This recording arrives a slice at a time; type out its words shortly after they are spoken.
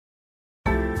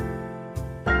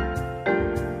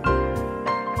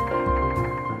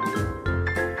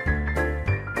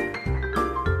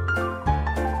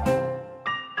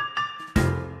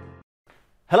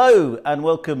Hello and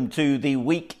welcome to the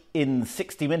Week in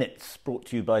 60 Minutes, brought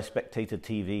to you by Spectator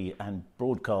TV and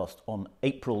broadcast on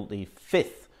April the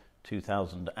 5th,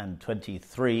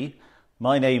 2023.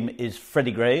 My name is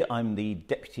Freddy Gray. I'm the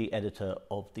Deputy Editor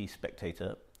of The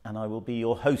Spectator and I will be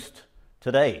your host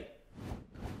today.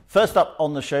 First up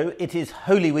on the show, it is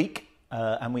Holy Week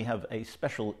and we have a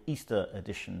special Easter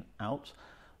edition out.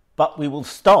 But we will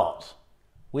start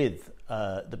with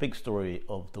the big story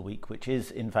of the week, which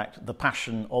is, in fact, the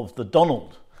passion of the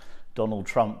Donald. Donald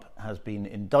Trump has been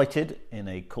indicted in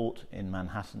a court in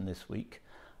Manhattan this week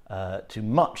to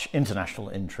much international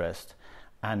interest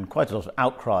and quite a lot of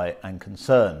outcry and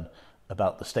concern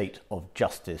about the state of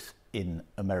justice in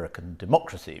American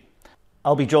democracy.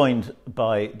 I'll be joined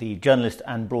by the journalist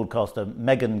and broadcaster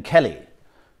Megyn Kelly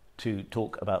to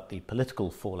talk about the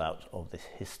political fallout of this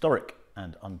historic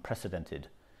and unprecedented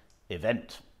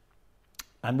event.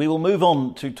 And we will move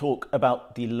on to talk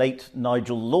about the late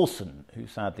Nigel Lawson, who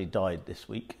sadly died this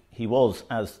week. He was,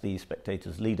 as the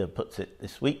Spectator's leader puts it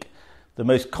this week, the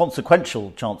most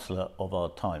consequential Chancellor of our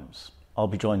times. I'll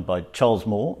be joined by Charles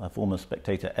Moore, a former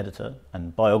Spectator editor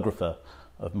and biographer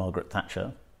of Margaret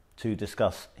Thatcher, to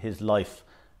discuss his life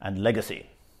and legacy.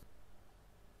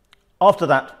 After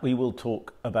that, we will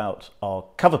talk about our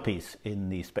cover piece in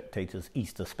the Spectator's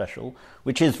Easter special,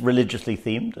 which is religiously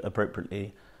themed,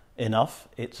 appropriately enough.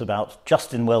 It's about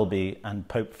Justin Welby and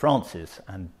Pope Francis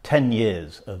and 10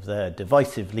 years of their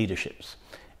divisive leaderships.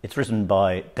 It's written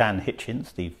by Dan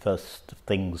Hitchens, the First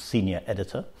Things senior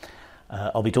editor.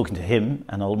 I'll be talking to him,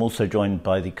 and I'm also joined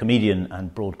by the comedian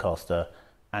and broadcaster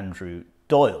Andrew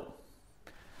Doyle.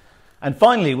 And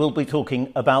finally, we'll be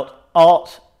talking about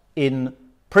art in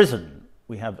prison.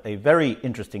 We have a very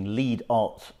interesting lead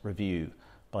art review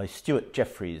by Stuart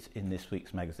Jeffries in this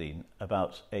week's magazine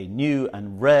about a new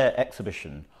and rare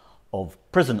exhibition of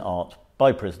prison art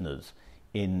by prisoners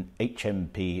in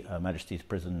HMP, Her Majesty's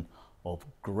Prison of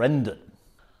Grendon.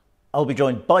 I'll be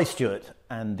joined by Stuart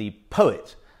and the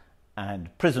poet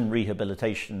and prison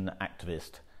rehabilitation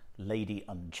activist Lady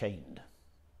Unchained.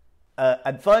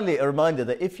 And finally, a reminder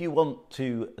that if you want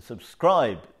to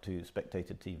subscribe to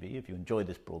Spectator TV, if you enjoy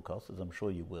this broadcast, as I'm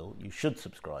sure you will, you should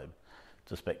subscribe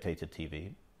to Spectator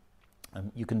TV.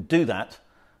 You can do that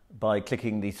by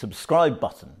clicking the subscribe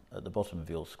button at the bottom of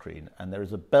your screen, and there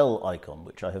is a bell icon,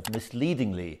 which I have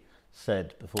misleadingly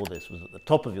said before this was at the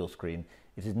top of your screen.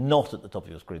 It is not at the top of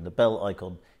your screen. The bell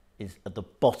icon is at the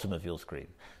bottom of your screen.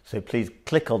 So please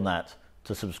click on that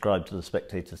to subscribe to the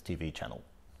Spectator's TV channel.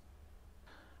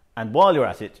 And while you're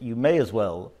at it, you may as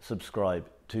well subscribe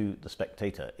to The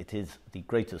Spectator. It is the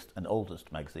greatest and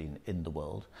oldest magazine in the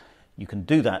world. You can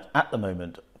do that at the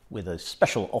moment with a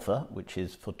special offer, which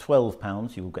is for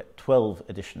 £12, you will get 12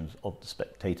 editions of The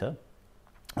Spectator,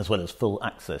 as well as full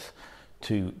access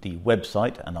to the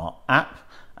website and our app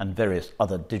and various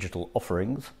other digital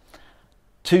offerings.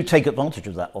 To take advantage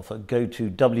of that offer, go to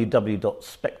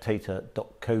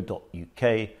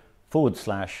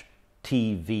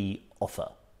www.spectator.co.uk/TV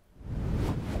offer.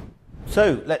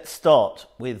 So let's start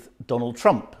with Donald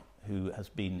Trump, who has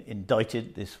been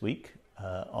indicted this week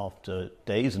after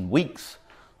days and weeks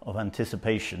of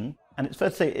anticipation. And it's fair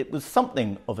to say it was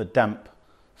something of a damp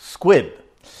squib.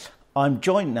 I'm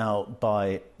joined now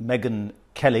by Megyn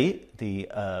Kelly, the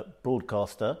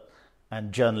broadcaster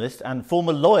and journalist and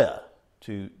former lawyer,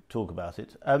 to talk about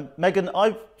it. Megyn,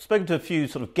 I've spoken to a few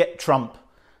sort of get Trump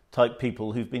type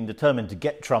people who've been determined to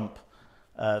get Trump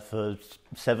for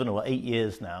 7 or 8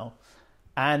 years now.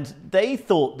 And they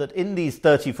thought that in these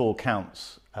 34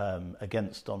 counts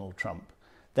against Donald Trump,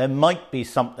 there might be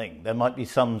something, there might be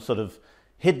some sort of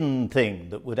hidden thing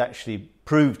that would actually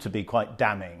prove to be quite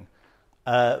damning.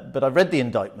 But I've read the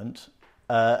indictment,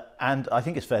 and I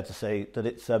think it's fair to say that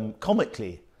it's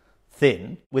comically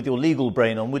thin. With your legal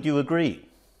brain on, would you agree?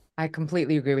 I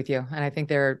completely agree with you, and I think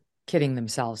they're kidding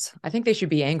themselves. I think they should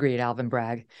be angry at Alvin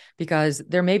Bragg, because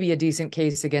there may be a decent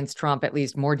case against Trump, at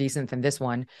least more decent than this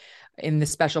one, in the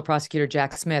special prosecutor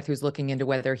Jack Smith, who's looking into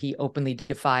whether he openly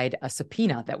defied a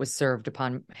subpoena that was served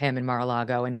upon him in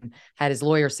Mar-a-Lago and had his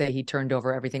lawyer say he turned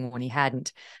over everything when he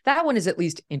hadn't. That one is at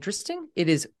least interesting. It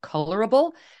is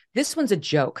colorable. This one's a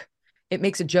joke. It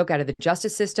makes a joke out of the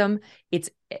justice system. It's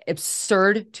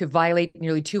absurd to violate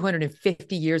nearly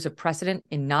 250 years of precedent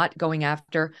in not going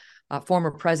after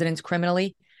former presidents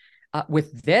criminally.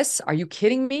 With this, are you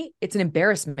kidding me? It's an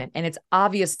embarrassment. And it's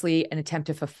obviously an attempt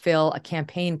to fulfill a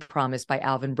campaign promise by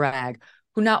Alvin Bragg,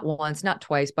 who not once, not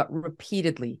twice, but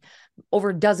repeatedly, over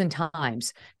a dozen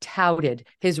times, touted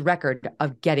his record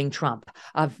of getting Trump,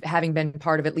 of having been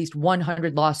part of at least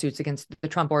 100 lawsuits against the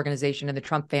Trump organization and the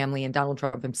Trump family and Donald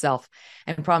Trump himself,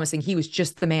 and promising he was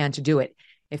just the man to do it.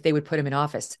 if they would put him in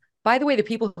office. By the way, the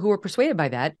people who were persuaded by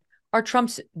that are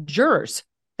Trump's jurors.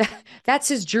 That's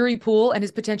his jury pool and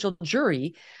his potential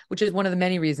jury, which is one of the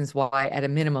many reasons why, at a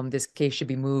minimum, this case should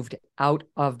be moved out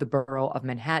of the borough of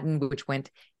Manhattan, which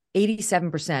went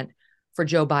 87% for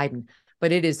Joe Biden.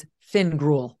 But it is thin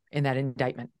gruel in that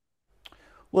indictment.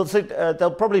 Well, so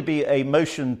there'll probably be a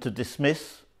motion to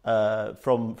dismiss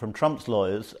from Trump's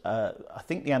lawyers. I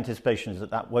think the anticipation is that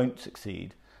that won't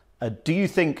succeed. Do you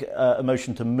think a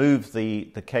motion to move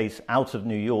the case out of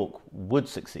New York would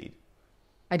succeed?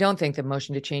 I don't think the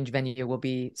motion to change venue will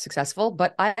be successful,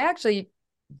 but I actually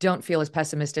don't feel as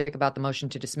pessimistic about the motion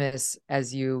to dismiss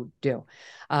as you do.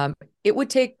 It would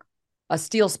take a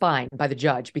steel spine by the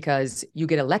judge because you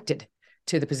get elected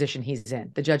to the position he's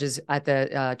in. The judges at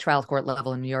the trial court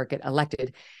level in New York get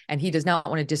elected, and he does not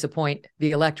want to disappoint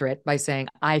the electorate by saying,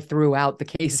 I threw out the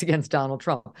case against Donald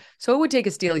Trump. So it would take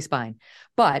a steely spine,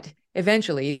 but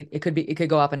eventually it could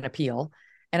go up in appeal.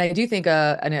 And I do think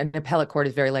an appellate court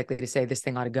is very likely to say this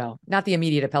thing ought to go. Not the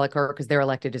immediate appellate court because they're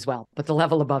elected as well, but the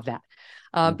level above that.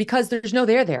 Because there's no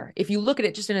there. If you look at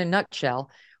it just in a nutshell,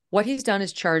 what he's done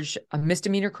is charge a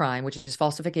misdemeanor crime, which is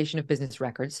falsification of business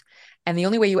records. And the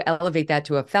only way you elevate that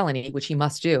to a felony, which he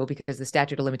must do because the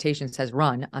statute of limitations has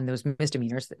run on those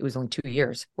misdemeanors, it was only 2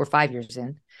 years, we're 5 years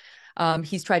in.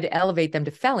 He's tried to elevate them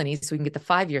to felonies so we can get the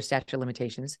 5-year statute of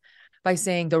limitations by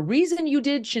saying the reason you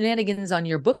did shenanigans on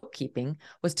your bookkeeping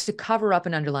was to cover up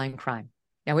an underlying crime.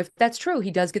 Now, if that's true, he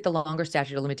does get the longer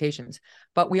statute of limitations.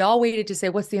 But we all waited to say,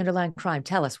 what's the underlying crime?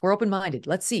 Tell us. We're open-minded.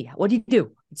 Let's see. What did he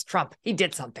do? It's Trump. He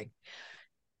did something.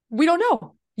 We don't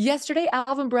know. Yesterday,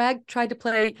 Alvin Bragg tried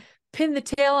to pin the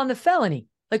tail on the felony.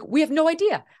 Like, we have no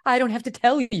idea. I don't have to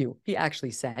tell you, he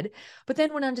actually said. But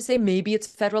then went on to say, maybe it's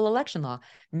federal election law.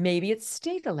 Maybe it's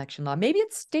state election law. Maybe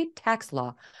it's state tax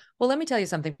law. Well, let me tell you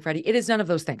something, Freddie. It is none of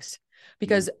those things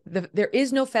because there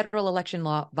is no federal election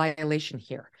law violation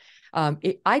here.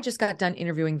 I just got done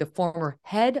interviewing the former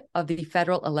head of the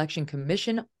Federal Election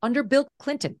Commission under Bill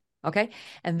Clinton. Okay.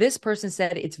 And this person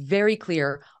said it's very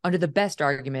clear under the best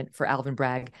argument for Alvin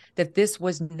Bragg that this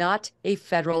was not a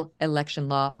federal election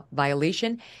law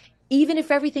violation, even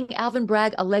if everything Alvin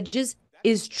Bragg alleges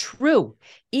is true,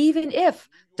 even if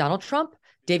Donald Trump,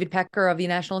 David Pecker of the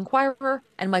National Enquirer,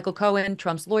 and Michael Cohen,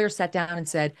 Trump's lawyer, sat down and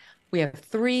said, we have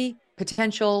 3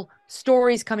 potential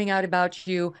stories coming out about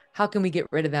you. How can we get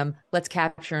rid of them? Let's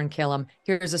capture and kill them.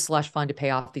 Here's a slush fund to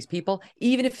pay off these people.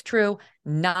 Even if true,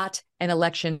 not an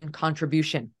election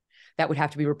contribution. That would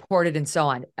have to be reported and so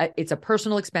on. It's a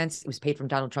personal expense. It was paid from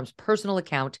Donald Trump's personal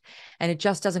account, and it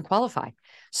just doesn't qualify.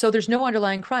 So there's no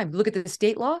underlying crime. Look at the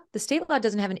state law. The state law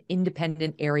doesn't have an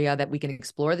independent area that we can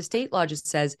explore. The state law just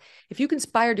says, if you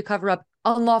conspired to cover up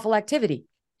unlawful activity,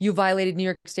 you violated New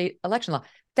York State election law.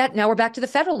 That now we're back to the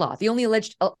federal law. The only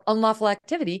alleged unlawful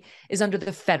activity is under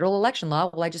the federal election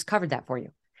law. Well, I just covered that for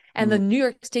you. And the New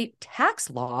York State tax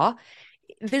law,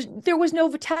 there was no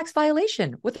tax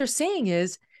violation. What they're saying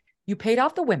is you paid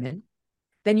off the women,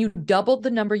 then you doubled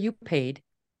the number you paid,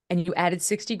 and you added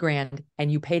 60 grand, and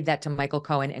you paid that to Michael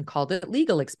Cohen and called it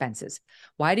legal expenses.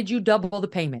 Why did you double the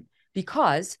payment?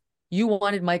 Because you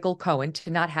wanted Michael Cohen to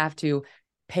not have to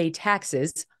pay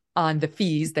taxes on the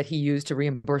fees that he used to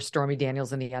reimburse Stormy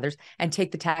Daniels and the others and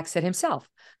take the tax hit himself.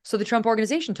 So the Trump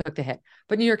organization took the hit,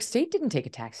 but New York State didn't take a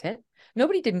tax hit.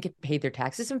 Nobody didn't get paid their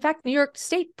taxes. In fact, New York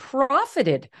State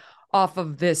profited off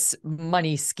of this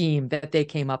money scheme that they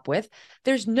came up with.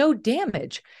 There's no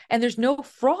damage and there's no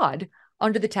fraud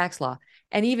under the tax law.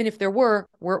 And even if there were,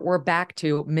 we're back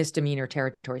to misdemeanor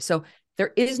territory. So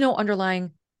there is no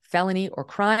underlying felony or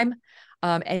crime.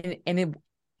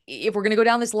 If we're going to go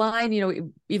down this line,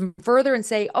 even further and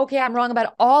say, okay, I'm wrong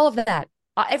about all of that.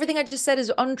 Everything I just said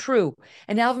is untrue.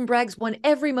 And Alvin Bragg's won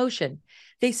every motion.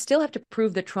 They still have to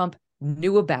prove that Trump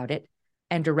knew about it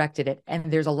and directed it. And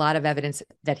there's a lot of evidence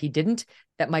that he didn't,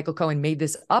 that Michael Cohen made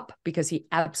this up because he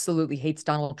absolutely hates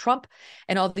Donald Trump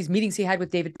and all these meetings he had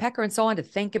with David Pecker and so on to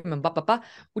thank him and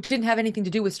which didn't have anything to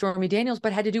do with Stormy Daniels,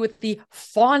 but had to do with the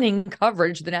fawning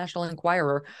coverage the National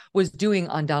Enquirer was doing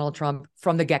on Donald Trump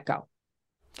from the get-go.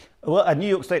 Well, and New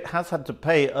York State has had to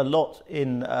pay a lot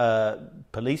in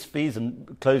police fees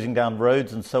and closing down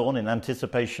roads and so on in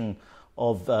anticipation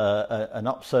of an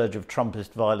upsurge of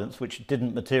Trumpist violence, which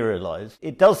didn't materialize.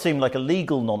 It does seem like a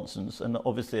legal nonsense and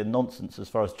obviously a nonsense as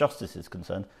far as justice is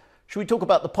concerned. Should we talk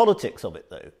about the politics of it,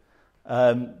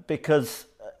 though? Because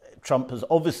Trump has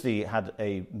obviously had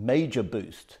a major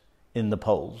boost in the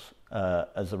polls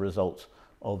as a result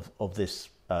of this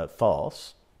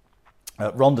farce.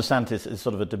 Ron DeSantis is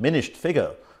sort of a diminished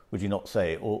figure, would you not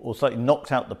say, or slightly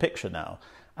knocked out the picture now.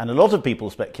 And a lot of people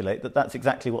speculate that that's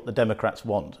exactly what the Democrats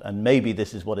want. And maybe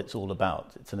this is what it's all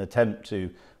about. It's an attempt to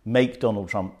make Donald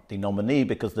Trump the nominee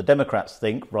because the Democrats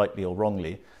think, rightly or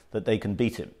wrongly, that they can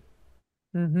beat him.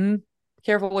 Mm-hmm.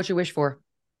 Careful what you wish for.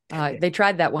 They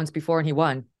tried that once before and he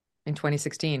won in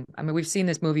 2016. I mean, we've seen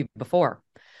this movie before.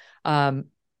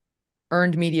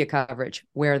 Earned media coverage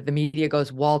where the media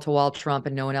goes wall to wall Trump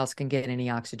and no one else can get any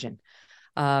oxygen.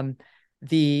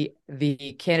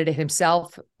 The candidate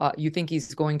himself, you think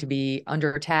he's going to be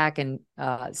under attack and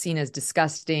seen as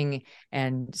disgusting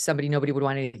and somebody nobody would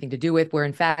want anything to do with, where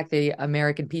in fact the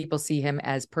American people see him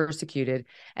as persecuted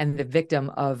and the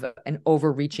victim of an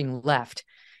overreaching left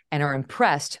and are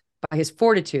impressed by his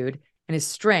fortitude and his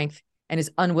strength and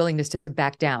his unwillingness to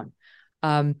back down.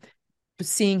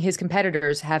 Seeing his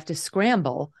competitors have to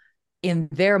scramble in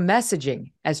their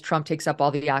messaging as Trump takes up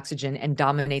all the oxygen and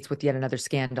dominates with yet another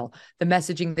scandal. The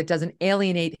messaging that doesn't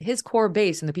alienate his core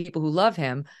base and the people who love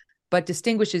him, but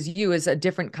distinguishes you as a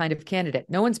different kind of candidate.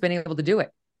 No one's been able to do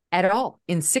it at all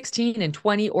in 16 and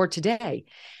 20 or today.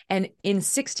 And in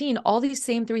 16, all these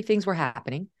same three things were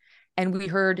happening. And we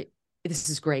heard, this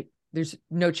is great. There's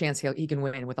no chance he can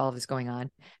win with all of this going on.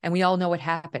 And we all know what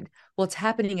happened. Well, it's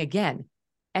happening again.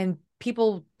 And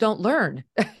people don't learn.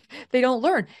 They don't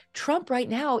learn. Trump right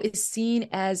now is seen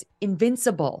as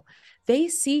invincible. They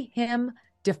see him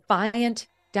defiant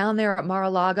down there at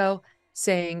Mar-a-Lago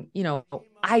saying, you know,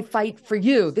 I fight for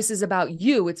you. This is about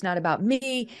you. It's not about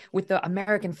me, with the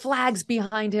American flags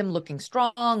behind him, looking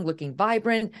strong, looking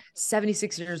vibrant,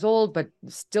 76 years old, but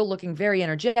still looking very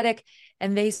energetic.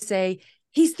 And they say,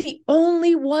 he's the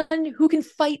only one who can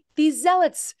fight these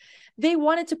zealots. They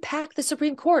wanted to pack the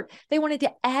Supreme Court. They wanted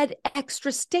to add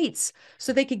extra states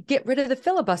so they could get rid of the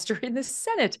filibuster in the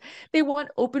Senate. They want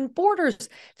open borders.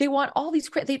 They want all these.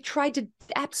 They tried to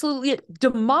absolutely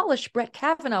demolish Brett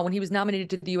Kavanaugh when he was nominated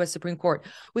to the U.S. Supreme Court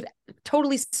with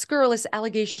totally scurrilous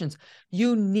allegations.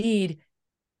 You need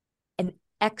an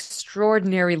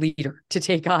extraordinary leader to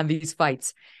take on these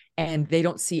fights. And they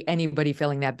don't see anybody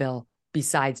filling that bill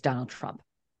besides Donald Trump.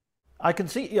 I can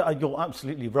see, yeah, you're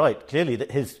absolutely right. Clearly,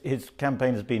 that his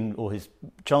campaign has been, or his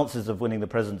chances of winning the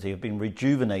presidency have been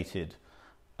rejuvenated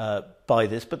by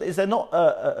this. But is there not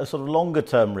a sort of longer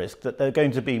term risk that there are going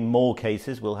to be more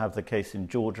cases? We'll have the case in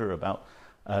Georgia about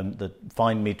the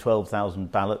find me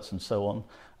 12,000 ballots and so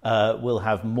on. We'll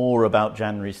have more about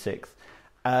January 6th.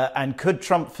 And could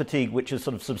Trump fatigue, which has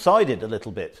sort of subsided a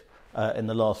little bit in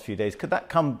the last few days, could that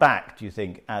come back, do you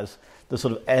think, as the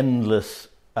sort of endless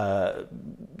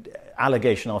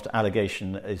allegation after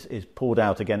allegation is poured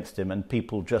out against him and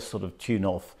people just sort of tune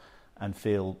off and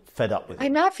feel fed up with it?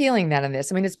 I'm not feeling that on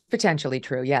this. I mean, it's potentially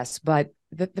true, yes, but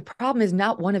the problem is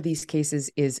not one of these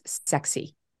cases is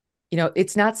sexy. You know,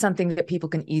 it's not something that people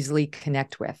can easily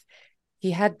connect with.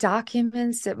 He had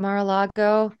documents at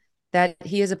Mar-a-Lago that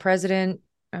he as a president,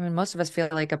 I mean, most of us feel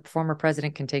like a former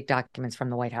president can take documents from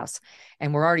the White House.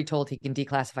 And we're already told he can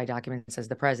declassify documents as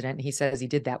the president. And he says he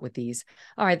did that with these.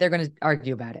 All right, they're going to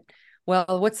argue about it.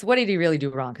 Well, what did he really do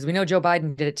wrong? Because we know Joe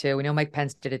Biden did it too. We know Mike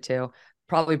Pence did it too.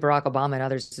 Probably Barack Obama and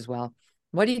others as well.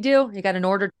 What did he do? He got an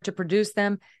order to produce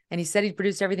them. And he said he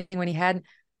produced everything when he hadn't.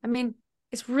 I mean,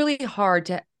 it's really hard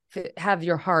to have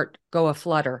your heart go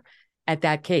aflutter at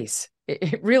that case.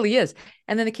 It really is.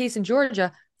 And then the case in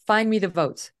Georgia, find me the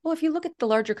votes. Well, if you look at the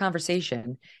larger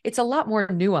conversation, it's a lot more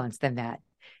nuanced than that.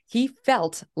 He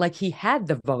felt like he had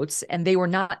the votes and they were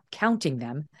not counting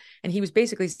them. And he was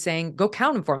basically saying, go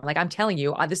count them for him. Like, I'm telling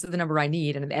you, this is the number I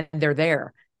need. And they're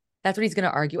there. That's what he's going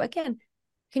to argue. Again,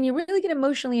 can you really get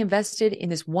emotionally invested in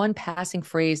this one passing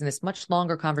phrase in this much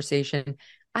longer conversation?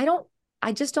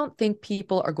 I just don't think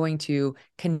people are going to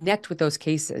connect with those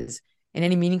cases in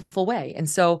any meaningful way. And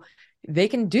so they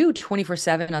can do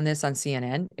 24/7 on this on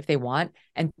CNN if they want.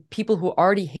 And people who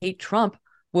already hate Trump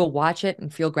will watch it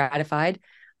and feel gratified.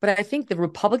 But I think the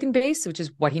Republican base, which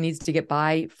is what he needs to get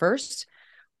by first,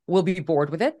 will be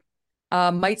bored with it.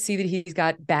 Might see that he's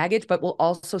got baggage, but will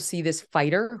also see this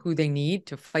fighter who they need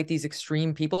to fight these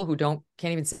extreme people who can't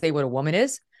even say what a woman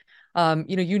is.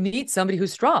 You need somebody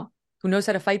who's strong, who knows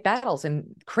how to fight battles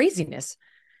and craziness.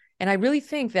 And I really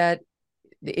think that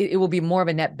it will be more of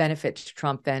a net benefit to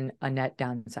Trump than a net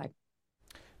downside.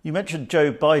 You mentioned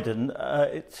Joe Biden.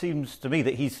 It seems to me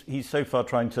that he's so far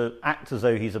trying to act as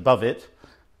though he's above it.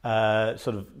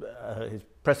 His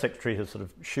press secretary has sort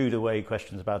of shooed away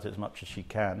questions about it as much as she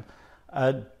can.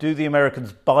 Do the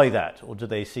Americans buy that, or do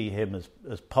they see him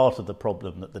as part of the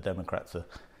problem that the Democrats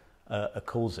are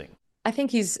causing? I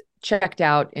think he's checked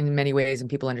out in many ways, and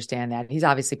people understand that. He's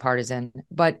obviously partisan,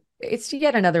 but it's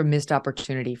yet another missed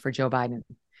opportunity for Joe Biden.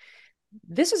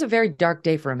 This was a very dark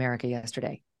day for America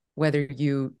yesterday. whether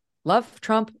you love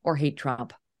Trump or hate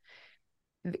Trump.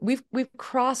 We've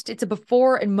crossed. It's a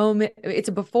before and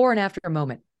after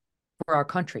moment for our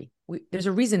country. There's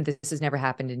a reason this has never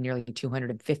happened in nearly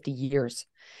 250 years.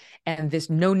 And this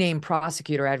no-name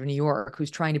prosecutor out of New York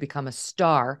who's trying to become a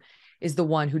star is the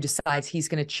one who decides he's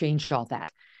going to change all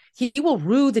that. He will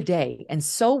rue the day, and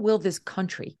so will this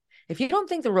country. If you don't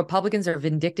think the Republicans are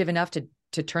vindictive enough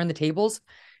to turn the tables,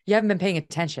 you haven't been paying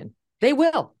attention. They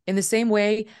will. In the same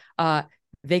way,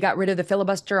 they got rid of the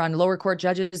filibuster on lower court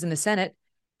judges in the Senate,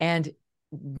 and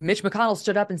Mitch McConnell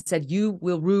stood up and said, you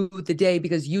will rue the day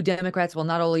because you Democrats will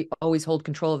not only always hold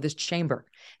control of this chamber.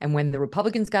 And when the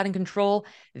Republicans got in control,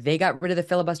 they got rid of the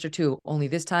filibuster too. Only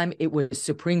this time it was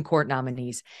Supreme Court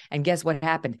nominees. And guess what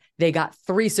happened? They got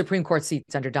 3 Supreme Court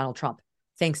seats under Donald Trump.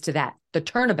 Thanks to that, the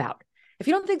turnabout. If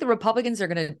you don't think the Republicans are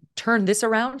going to turn this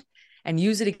around and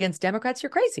use it against Democrats, you're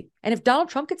crazy. And if Donald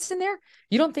Trump gets in there,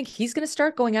 you don't think he's going to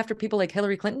start going after people like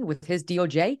Hillary Clinton with his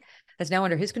DOJ that's now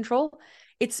under his control?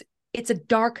 It's a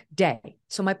dark day.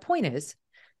 So my point is,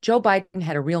 Joe Biden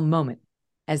had a real moment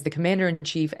as the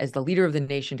commander-in-chief, as the leader of the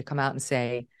nation, to come out and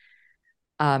say,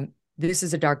 this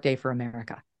is a dark day for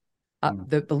America.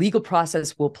 The legal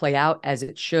process will play out as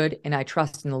it should, and I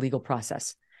trust in the legal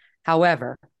process.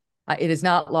 However, it is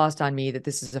not lost on me that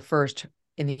this is a first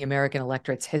in the American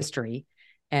electorate's history.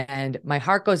 And my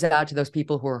heart goes out to those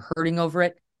people who are hurting over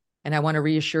it. And I want to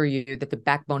reassure you that the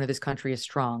backbone of this country is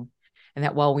strong. And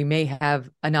that while we may have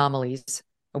anomalies,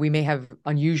 or we may have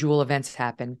unusual events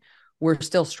happen, we're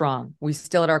still strong. We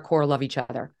still at our core love each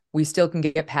other. We still can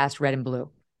get past red and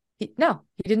blue. He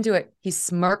didn't do it. He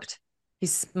smirked, he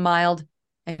smiled,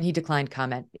 and he declined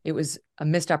comment. It was a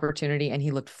missed opportunity, and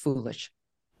he looked foolish.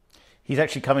 He's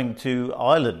actually coming to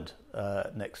Ireland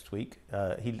next week.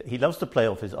 He loves to play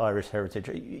off his Irish heritage.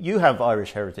 You have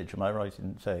Irish heritage, am I right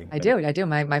in saying? I do.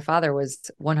 My father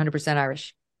was 100%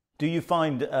 Irish. Do you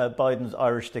find Biden's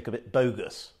Irish stick a bit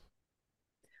bogus?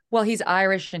 Well, he's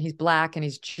Irish and he's Black and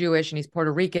he's Jewish and he's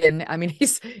Puerto Rican. I mean,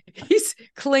 he's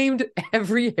claimed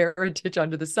every heritage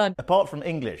under the sun. Apart from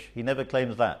English, he never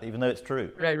claims that, even though it's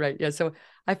true. Right. Yeah. So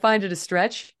I find it a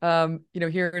stretch.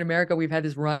 Here in America, we've had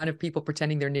this run of people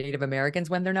pretending they're Native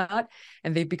Americans when they're not,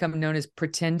 and they've become known as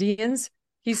pretendians.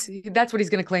 That's what he's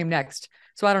going to claim next.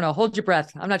 So I don't know. Hold your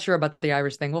breath. I'm not sure about the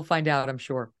Irish thing. We'll find out, I'm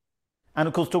sure. And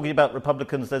of course, talking about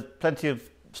Republicans, there's plenty of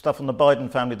stuff on the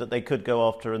Biden family that they could go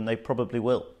after, and they probably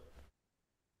will.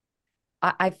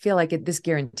 I feel like this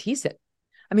guarantees it.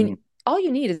 I mean, all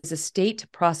you need is a state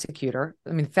prosecutor.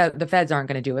 I mean, the feds aren't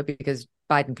going to do it because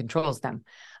Biden controls them.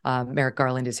 Merrick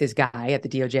Garland is his guy at the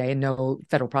DOJ, and no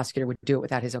federal prosecutor would do it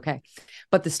without his okay.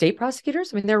 But the state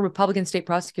prosecutors, I mean, there are Republican state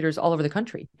prosecutors all over the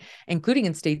country, including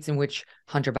in states in which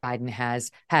Hunter Biden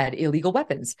has had illegal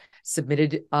weapons,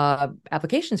 submitted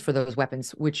applications for those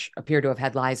weapons, which appear to have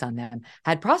had lies on them,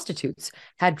 had prostitutes,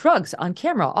 had drugs on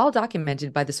camera, all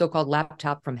documented by the so-called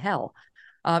laptop from hell.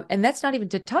 And that's not even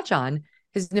to touch on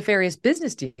his nefarious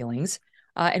business dealings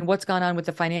and what's gone on with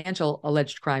the financial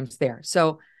alleged crimes there.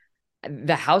 So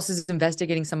the House is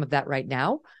investigating some of that right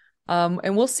now.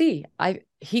 And we'll see.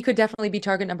 He could definitely be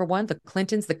target number one. The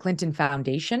Clintons, the Clinton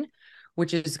Foundation,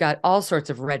 which has got all sorts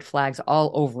of red flags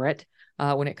all over it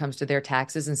when it comes to their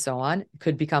taxes and so on,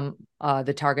 could become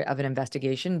the target of an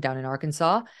investigation down in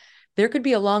Arkansas. There could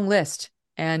be a long list.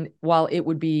 And while it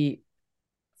would be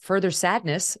further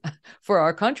sadness for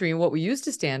our country and what we used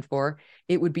to stand for,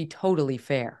 it would be totally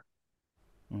fair.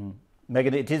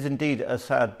 Megyn, it is indeed a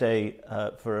sad day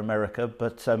for America,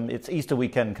 but it's Easter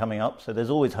weekend coming up, so there's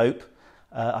always hope.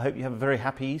 I hope you have a very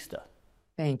happy Easter.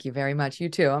 Thank you very much. You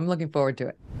too. I'm looking forward to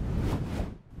it.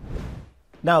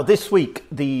 Now, this week,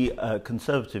 the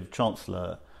Conservative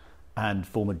Chancellor and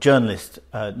former journalist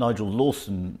Nigel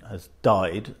Lawson has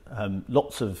died.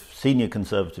 Lots of senior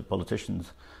Conservative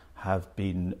politicians have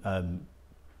been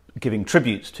giving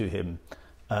tributes to him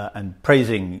and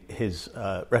praising his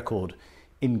record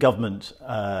in government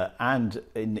and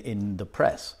in the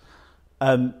press.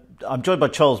 I'm joined by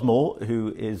Charles Moore,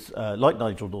 who is, like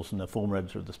Nigel Lawson, a former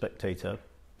editor of The Spectator.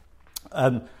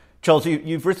 Charles,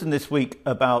 you've written this week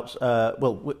about,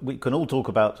 we can all talk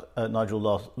about Nigel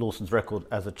Lawson's record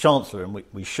as a Chancellor, and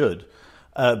we should,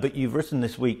 but you've written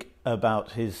this week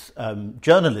about his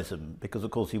journalism, because of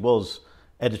course he was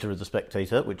editor of The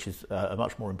Spectator, which is a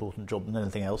much more important job than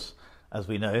anything else, as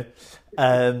we know.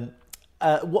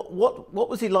 What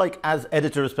was he like as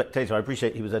editor of Spectator? I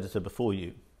appreciate he was editor before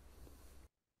you.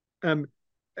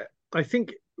 I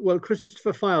think,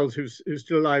 Christopher Files, who's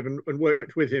still alive and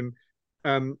worked with him,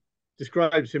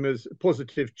 describes him as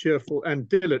positive, cheerful, and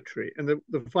dilatory. And the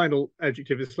final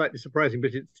adjective is slightly surprising,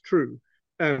 but it's true.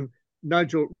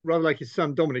 Nigel, rather like his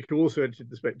son Dominic, who also edited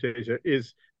The Spectator,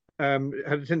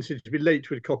 had a tendency to be late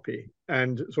with copy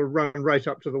and sort of run right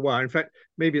up to the wire. In fact,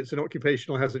 maybe it's an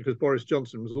occupational hazard because Boris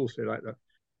Johnson was also like that.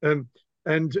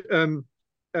 And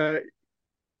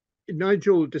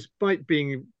Nigel, despite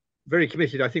being very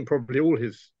committed, I think probably all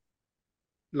his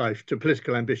life, to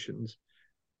political ambitions,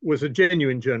 was a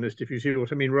genuine journalist, if you see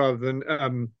what I mean, rather than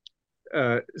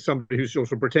somebody who's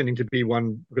sort of pretending to be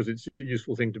one because it's a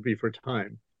useful thing to be for a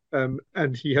time.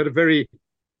 And he had a very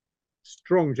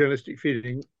strong journalistic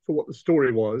feeling for what the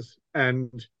story was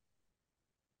and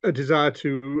a desire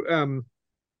to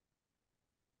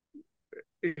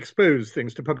expose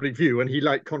things to public view. And he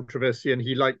liked controversy and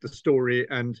he liked the story,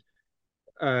 and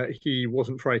he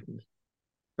wasn't frightened.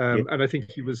 And I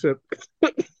think he was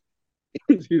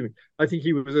excuse me, I think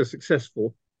he was a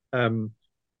successful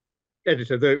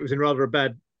editor, though it was in rather a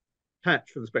bad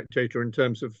patch for the Spectator in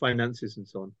terms of finances and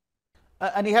so on.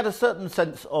 And he had a certain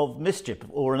sense of mischief,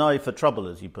 or an eye for trouble,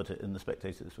 as you put it in the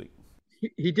Spectator this week.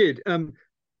 He did.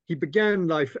 He began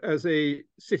life as a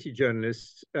city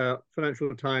journalist,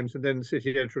 Financial Times, and then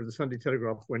city editor of the Sunday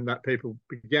Telegraph when that paper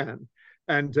began.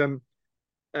 And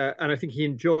I think he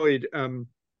enjoyed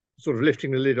sort of lifting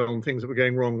the lid on things that were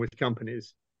going wrong with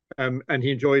companies. And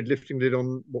he enjoyed lifting the lid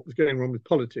on what was going wrong with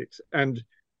politics. And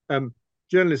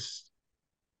journalists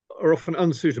are often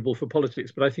unsuitable for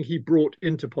politics, but I think he brought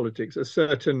into politics a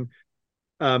certain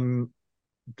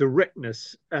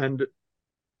directness and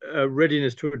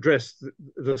readiness to address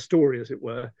the story, as it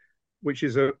were, which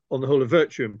is on the whole a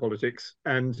virtue in politics.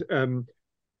 And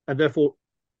therefore,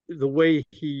 the way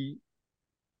he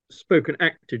spoke and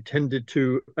acted tended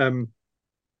to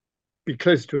be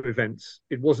close to events.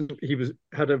 It wasn't.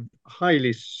 Had a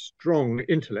highly strong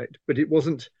intellect, but it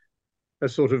wasn't a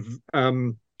sort of.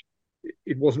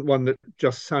 It wasn't one that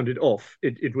just sounded off.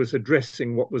 It was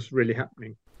addressing what was really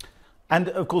happening. And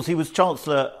of course, he was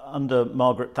Chancellor under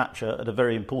Margaret Thatcher at a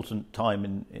very important time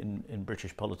in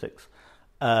British politics.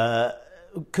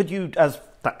 Could you, as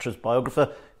Thatcher's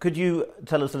biographer, could you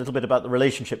tell us a little bit about the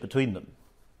relationship between them?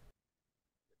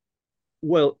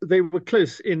 Well, they were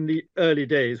close in the early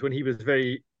days when he was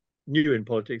very new in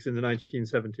politics in the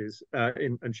 1970s,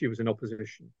 and she was in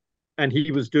opposition. And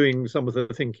he was doing some of the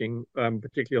thinking,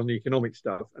 particularly on the economic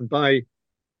stuff. And by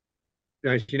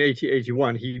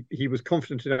 1980-81, he was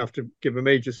confident enough to give a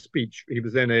major speech. He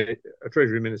was then a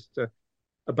Treasury Minister,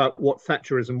 about what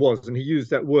Thatcherism was. And he used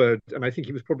that word. And I think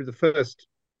he was probably the first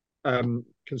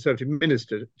Conservative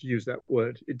minister to use that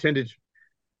word. It tended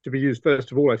to be used,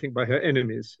 first of all, I think, by her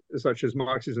enemies, such as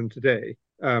Marxism today.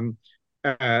 But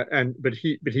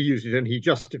he used it and he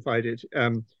justified it.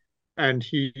 And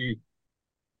he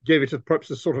gave it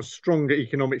perhaps a sort of stronger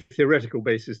economic theoretical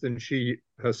basis than she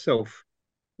herself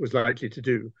was likely to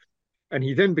do. And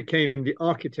he then became the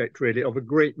architect, really, of a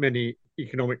great many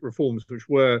economic reforms, which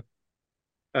were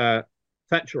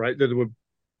Thatcherite, though there were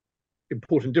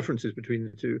important differences between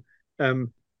the two.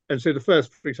 And so the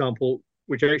first, for example,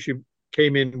 which actually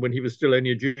came in when he was still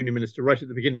only a junior minister right at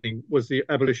the beginning, was the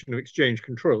abolition of exchange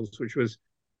controls, which was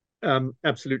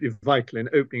absolutely vital in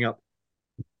opening up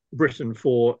Britain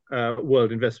for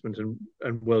world investment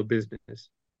and world business.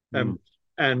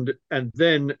 And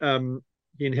then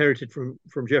he inherited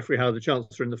from Geoffrey Howe, the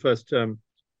Chancellor, in the first term,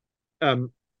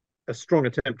 a strong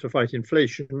attempt to fight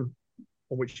inflation,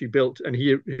 on which he built, and he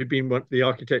had been the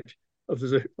architect of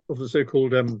the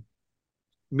so-called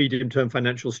medium-term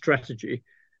financial strategy,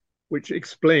 which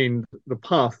explained the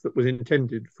path that was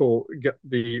intended for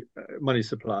the money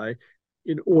supply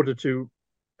in order to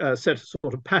set a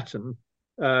sort of pattern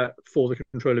for the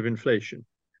control of inflation.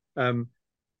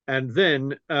 And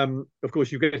then, of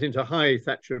course, you get into high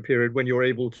Thatcher period when you're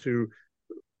able to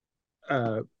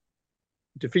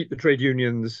defeat the trade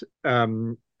unions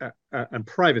and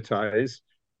privatize,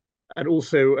 and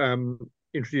also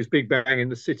introduce Big Bang in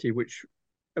the city, which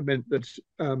meant that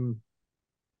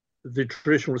the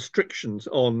traditional restrictions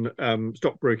on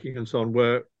stockbroking and so on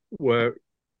were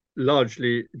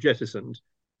largely jettisoned,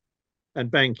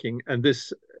 and banking, and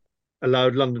this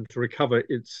allowed London to recover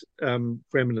its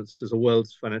preeminence as a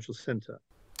world's financial centre.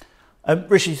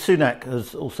 Rishi Sunak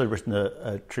has also written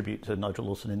a tribute to Nigel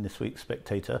Lawson in this week's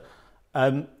Spectator.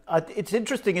 It's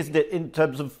interesting, isn't it, in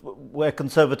terms of where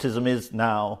conservatism is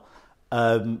now,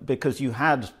 because you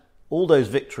had all those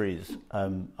victories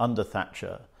under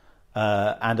Thatcher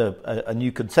and a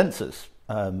new consensus,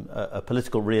 a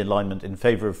political realignment in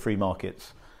favour of free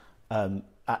markets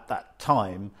at that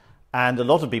time. And a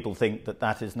lot of people think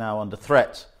that is now under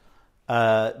threat.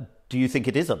 Do you think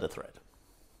it is under threat?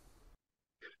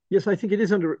 Yes, I think it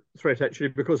is under threat, actually,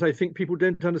 because I think people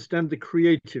don't understand the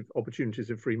creative opportunities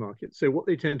of free markets. So what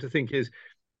they tend to think is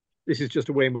this is just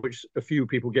a way in which a few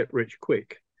people get rich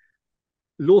quick.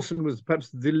 Lawson was perhaps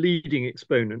the leading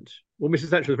exponent. Well, Mrs.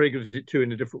 Thatcher was very good at it too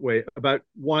in a different way about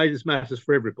why this matters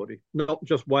for everybody, not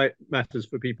just why it matters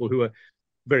for people who are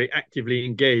very actively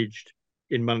engaged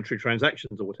in monetary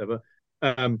transactions or whatever,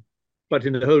 but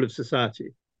in the whole of society.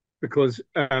 Because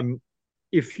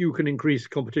if you can increase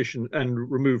competition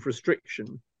and remove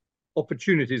restriction,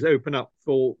 opportunities open up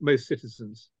for most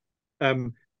citizens.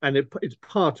 And it's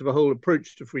part of a whole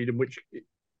approach to freedom, which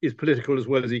is political as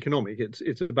well as economic.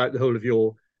 It's about the whole of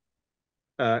your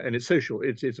and it's social.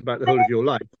 It's about the whole of your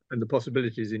life and the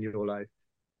possibilities in your life.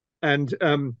 And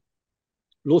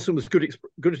Lawson was good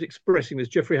at expressing this.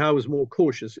 Geoffrey Howe was more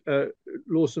cautious.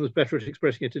 Lawson was better at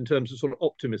expressing it in terms of sort of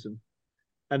optimism,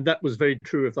 and that was very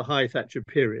true of the high Thatcher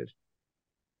period.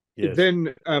 Yes. It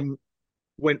then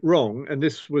went wrong, and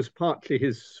this was partly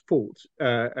his fault,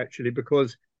 actually,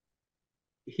 because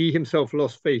he himself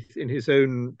lost faith in his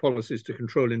own policies to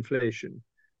control inflation.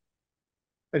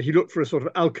 And he looked for a sort of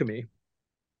alchemy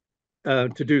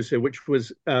to do so, which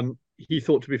was he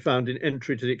thought to be found in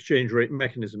entry to the exchange rate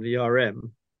mechanism, the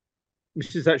ERM.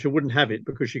 Mrs. Thatcher wouldn't have it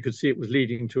because she could see it was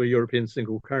leading to a European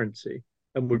single currency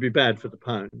and would be bad for the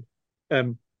pound.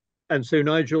 And so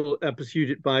Nigel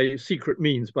pursued it by secret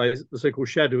means, by the so-called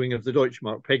shadowing of the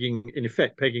Deutschmark, in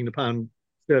effect pegging the pound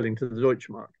sterling to the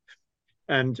Deutschmark.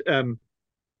 And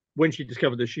when she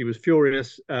discovered this, she was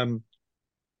furious. The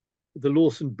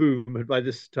Lawson boom had by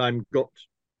this time got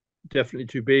definitely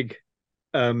too big.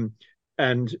 And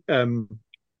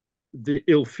the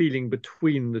ill feeling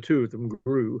between the two of them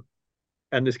grew.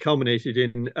 And this culminated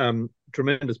in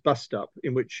tremendous bust-up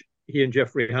in which he and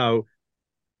Geoffrey Howe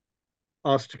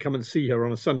asked to come and see her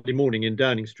on a Sunday morning in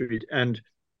Downing Street and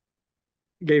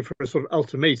gave her a sort of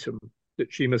ultimatum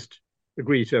that she must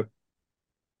agree to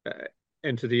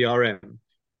enter the ERM.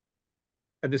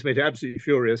 And this made her absolutely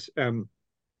furious.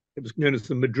 It was known as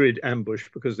the Madrid ambush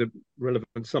because the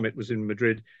relevant summit was in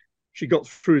Madrid. She got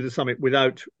through the summit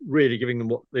without really giving them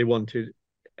what they wanted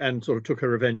and sort of took her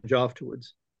revenge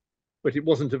afterwards. But it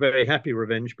wasn't a very happy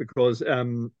revenge because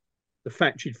the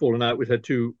fact she'd fallen out with her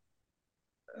two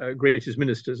greatest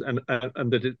ministers and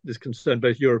that this concerned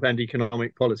both Europe and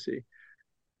economic policy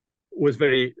was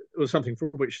something from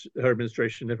which her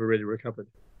administration never really recovered.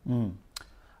 Mm.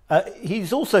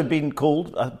 He's also been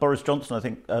called, Boris Johnson, I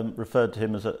think, referred to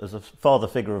him as a father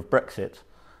figure of Brexit.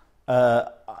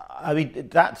 I mean,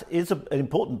 that is an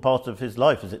important part of his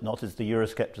life, is it not? Is the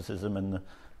Euroscepticism and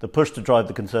the push to drive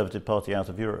the Conservative Party out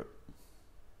of Europe?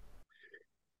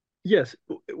 Yes.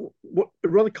 What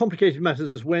rather complicated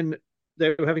matters when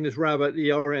they were having this row about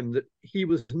the ERM, that he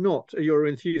was not a Euro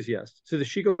enthusiast. So that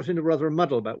she got into rather a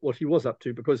muddle about what he was up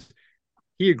to, because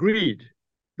he agreed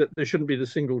that there shouldn't be the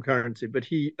single currency, but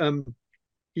he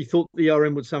thought the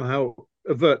ERM would somehow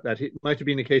avert that. It might have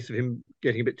been a case of him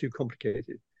getting a bit too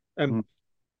complicated.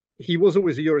 He was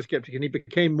always a Eurosceptic, and he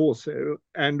became more so.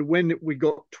 And when we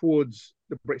got towards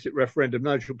the Brexit referendum,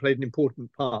 Nigel played an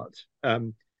important part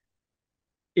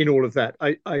in all of that.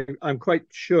 I'm quite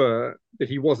sure that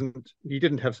he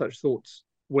didn't have such thoughts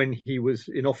when he was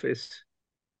in office,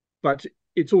 but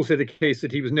it's also the case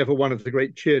that he was never one of the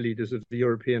great cheerleaders of the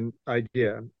European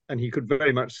idea, and he could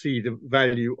very much see the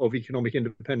value of economic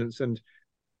independence and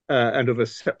of a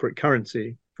separate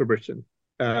currency for Britain,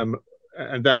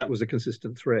 and that was a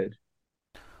consistent thread.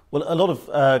 Well, a lot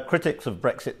of critics of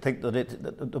Brexit think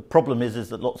that the problem is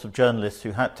that lots of journalists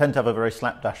who tend to have a very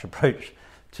slapdash approach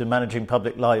to managing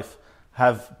public life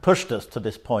have pushed us to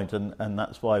this point, and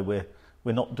that's why we're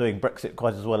not doing Brexit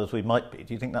quite as well as we might be.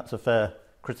 Do you think that's a fair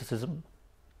criticism?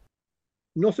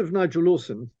 Not of Nigel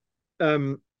Lawson.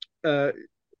 Lawson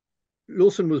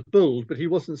was bold, but he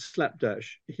wasn't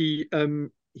slapdash. He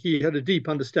had a deep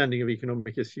understanding of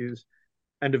economic issues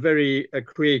and a very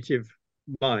creative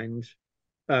mind,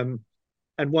 and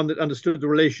one that understood the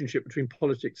relationship between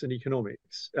politics and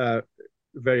economics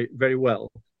very, very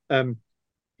well.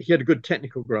 He had a good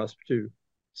technical grasp too.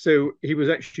 So he was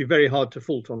actually very hard to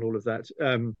fault on all of that.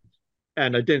 And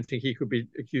I don't think he could be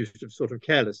accused of sort of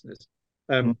carelessness.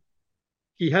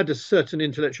 He had a certain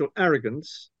intellectual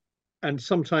arrogance, and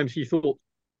sometimes he thought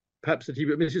perhaps that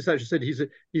Mrs. Thatcher said he's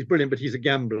brilliant, but he's a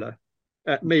gambler.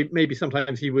 Maybe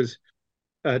sometimes he was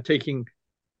taking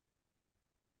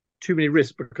too many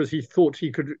risks because he thought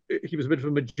he was a bit of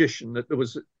a magician,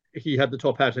 that he had the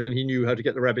top hat and he knew how to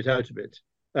get the rabbit out of it.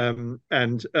 And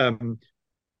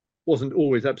wasn't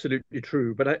always absolutely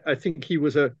true. But I think he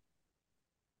was the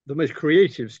most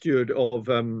creative steward of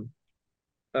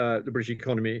the British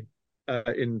economy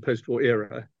in post-war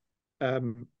era.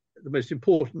 the most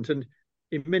important and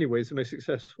in many ways the most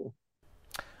successful.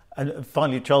 And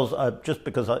finally, Charles, just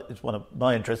because it's one of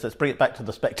my interests, let's bring it back to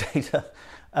the Spectator.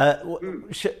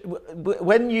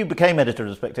 When you became editor of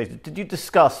the Spectator, did you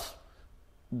discuss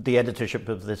the editorship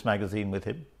of this magazine with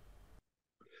him?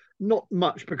 Not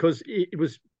much, because it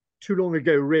was too long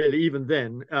ago, really. Even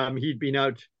then, he'd been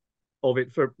out of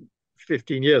it for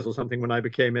 15 years or something when I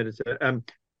became editor.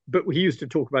 But he used to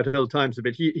talk about old times a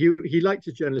bit. He liked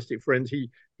his journalistic friends. He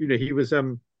was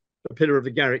a pillar of the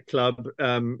Garrick Club.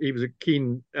 He was a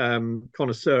keen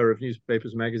connoisseur of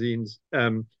newspapers and magazines.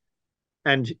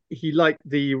 And he liked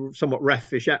the somewhat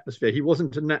raffish atmosphere. He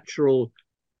wasn't a natural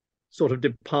sort of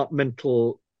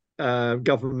departmental,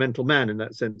 governmental man in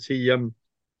that sense. He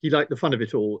liked the fun of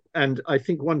it all. And I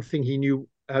think one thing he knew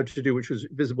how to do, which was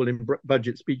visible in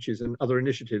budget speeches and other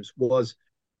initiatives, was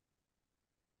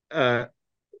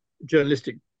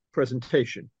journalistic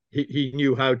presentation. He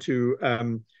knew how to,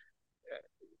 of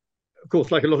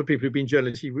course, like a lot of people who've been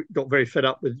journalists, he got very fed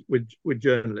up with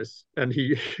journalists, and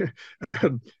he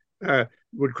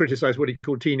would criticize what he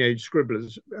called teenage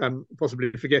scribblers, possibly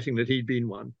forgetting that he'd been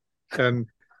one.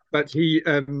 But he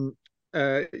enjoyed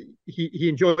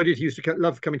it. He used to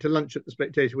love coming to lunch at the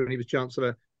Spectator when he was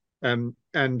Chancellor,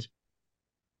 and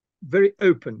very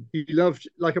open. He loved,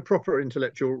 like a proper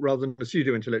intellectual rather than a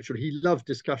pseudo-intellectual, he loved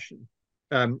discussion.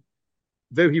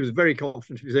 Though he was very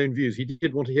confident of his own views, he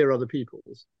did want to hear other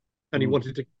people's, and he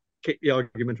wanted to kick the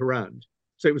argument around.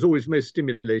 So it was always most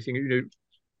stimulating.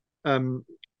 A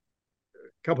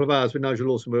couple of hours with Nigel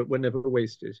Lawson were never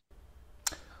wasted.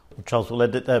 Well, Charles, we'll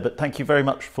end it there, but thank you very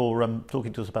much for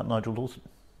talking to us about Nigel Lawson.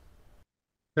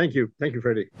 Thank you,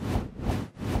 Freddie.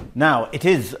 Now, it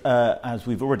is, as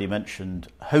we've already mentioned,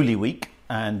 Holy Week,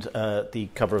 and the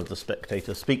cover of The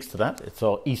Spectator speaks to that. It's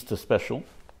our Easter special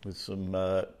with some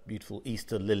beautiful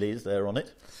Easter lilies there on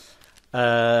it.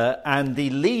 And the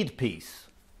lead piece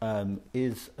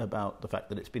is about the fact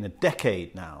that it's been a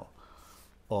decade now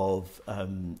of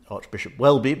Archbishop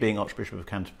Welby being Archbishop of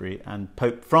Canterbury and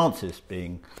Pope Francis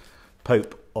being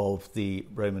Pope of the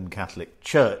Roman Catholic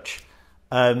Church.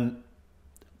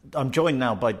 I'm joined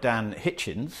now by Dan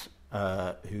Hitchens,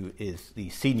 who is the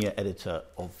senior editor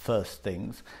of First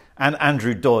Things, and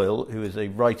Andrew Doyle, who is a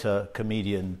writer,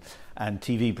 comedian and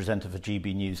TV presenter for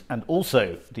GB News, and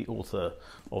also the author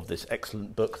of this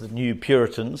excellent book, The New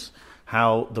Puritans,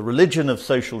 How the Religion of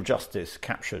Social Justice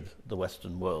Captured the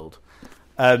Western World.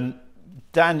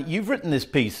 Dan, you've written this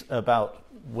piece about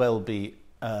Welby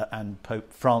and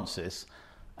Pope Francis,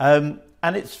 and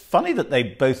it's funny that they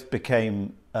both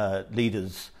became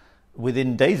leaders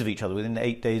within days of each other, within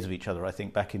 8 days of each other, I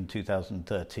think, back in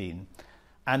 2013.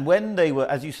 And when they were,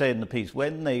 as you say in the piece,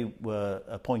 when they were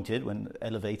appointed, when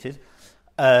elevated,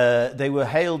 they were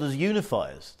hailed as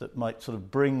unifiers that might sort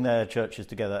of bring their churches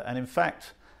together. And in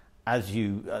fact, as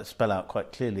you spell out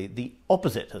quite clearly, the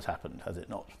opposite has happened, has it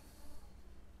not?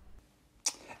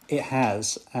 It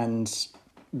has. And,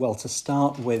 well, to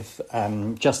start with,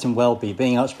 Justin Welby,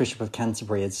 being Archbishop of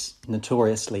Canterbury is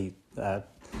notoriously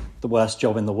the worst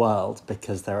job in the world,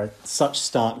 because there are such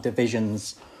stark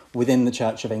divisions within the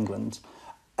Church of England.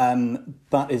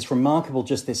 But it's remarkable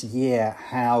just this year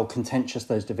how contentious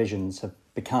those divisions have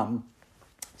become.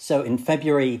 So in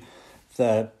February,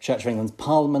 the Church of England's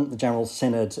Parliament, the General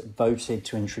Synod, voted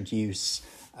to introduce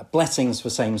blessings for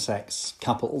same-sex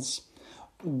couples,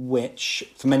 which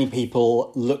for many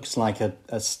people looks like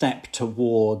a step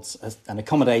towards an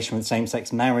accommodation with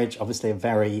same-sex marriage, obviously a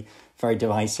very, very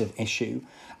divisive issue.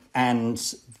 And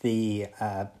the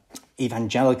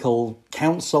Evangelical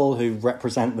Council, who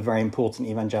represent the very important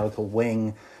evangelical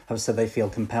wing, have said they feel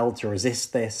compelled to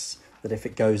resist this, that if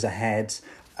it goes ahead,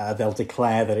 they'll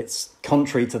declare that it's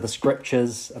contrary to the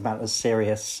scriptures, about as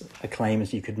serious a claim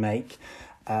as you could make.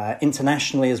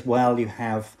 Internationally as well, you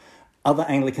have other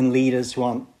Anglican leaders who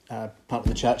aren't part of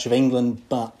the Church of England,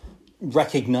 but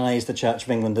recognise the Church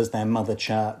of England as their mother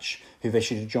church, who've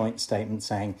issued a joint statement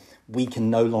saying we can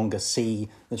no longer see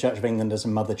the Church of England as a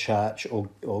mother church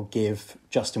or give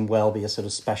Justin Welby a sort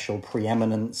of special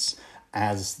preeminence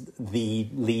as the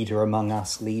leader among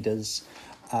us leaders.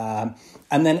 And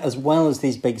then, as well as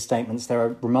these big statements, there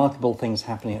are remarkable things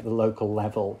happening at the local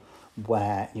level,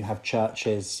 where you have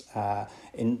churches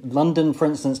in London, for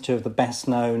instance. Two of the best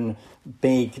known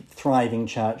big thriving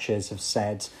churches have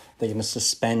said they're going to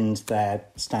suspend their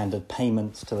standard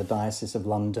payments to the Diocese of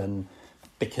London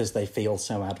because they feel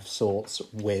so out of sorts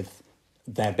with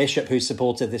their bishop who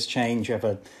supported this change. You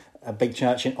have a big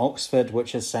church in Oxford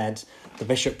which has said the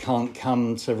bishop can't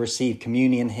come to receive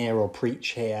communion here or preach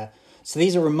here. So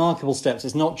these are remarkable steps.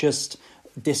 It's not just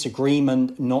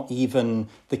disagreement, not even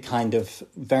the kind of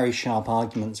very sharp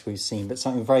arguments we've seen, but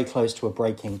something very close to a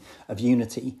breaking of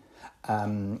unity.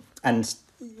 And,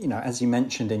 as you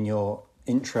mentioned in your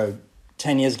intro,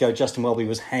 10 years ago, Justin Welby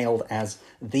was hailed as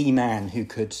the man who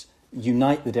could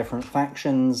unite the different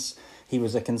factions. He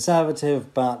was a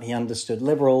conservative, but he understood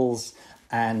liberals.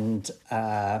 And,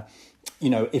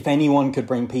 if anyone could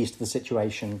bring peace to the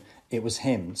situation, it was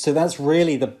him. So that's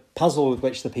really the puzzle with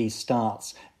which the piece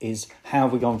starts, is how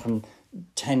have we gone from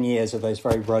 10 years of those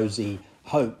very rosy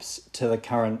hopes to the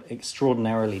current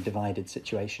extraordinarily divided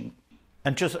situation.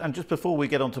 And just before we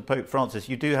get on to Pope Francis,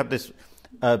 you do have this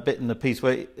bit in the piece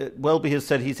where Welby has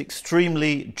said he's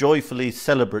extremely joyfully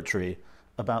celebratory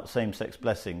about same-sex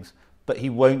blessings, but he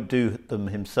won't do them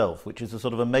himself, which is a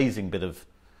sort of amazing bit of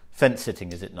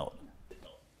fence-sitting, is it not?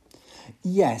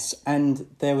 Yes, and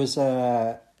there was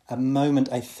a moment,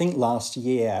 I think last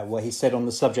year, where he said on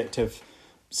the subject of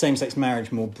same-sex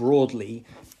marriage more broadly,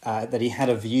 that he had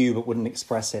a view but wouldn't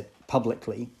express it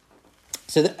publicly.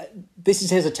 So this is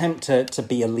his attempt to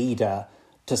be a leader,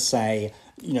 to say,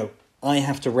 I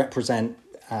have to represent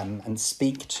and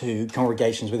speak to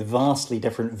congregations with vastly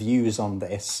different views on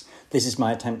this. This is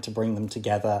my attempt to bring them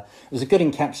together. It was a good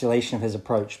encapsulation of his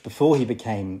approach before he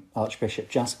became Archbishop,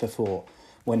 just before,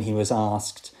 when he was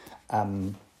asked,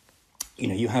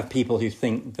 you have people who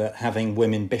think that having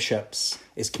women bishops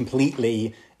is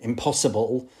completely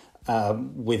impossible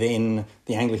within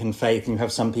the Anglican faith, and you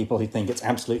have some people who think it's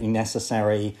absolutely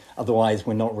necessary, otherwise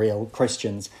we're not real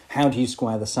Christians. How do you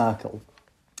square the circle?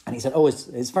 And he said,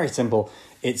 it's very simple.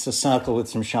 It's a circle with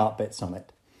some sharp bits on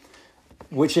it,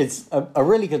 which is a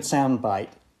really good soundbite,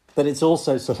 but it's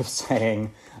also sort of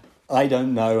saying, I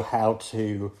don't know how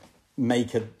to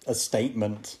make a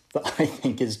statement that I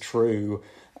think is true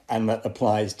and that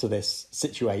applies to this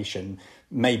situation.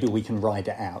 Maybe we can ride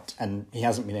it out. And he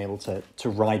hasn't been able to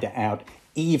ride it out,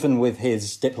 even with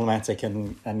his diplomatic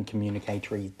and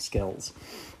communicatory skills.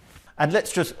 And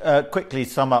let's just quickly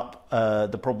sum up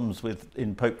the problems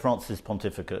in Pope Francis'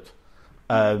 pontificate.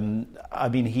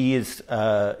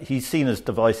 He's seen as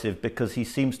divisive because he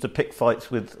seems to pick fights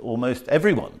with almost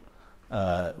everyone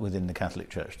within the Catholic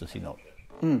Church, does he not?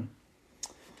 Mm.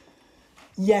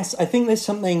 Yes, I think there's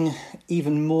something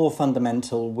even more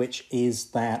fundamental, which is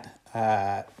that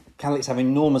Catholics have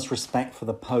enormous respect for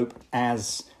the Pope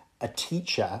as a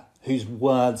teacher whose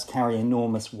words carry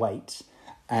enormous weight.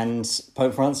 And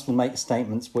Pope Francis will make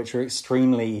statements which are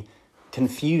extremely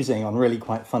confusing on really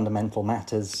quite fundamental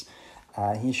matters.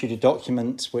 He issued a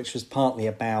document which was partly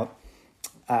about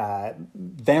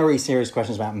very serious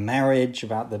questions about marriage,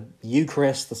 about the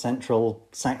Eucharist, the central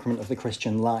sacrament of the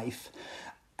Christian life.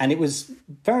 And it was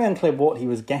very unclear what he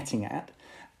was getting at.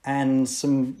 And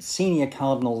some senior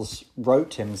cardinals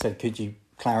wrote him and said, could you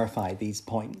clarify these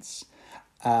points?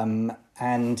 And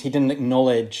he didn't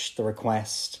acknowledge the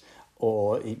request,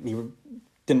 or he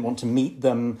didn't want to meet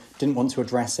them, didn't want to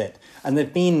address it. And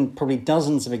there've been probably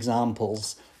dozens of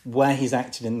examples where he's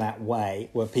acted in that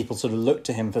way, where people sort of look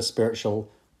to him for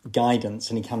spiritual guidance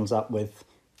and he comes up with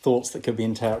thoughts that could be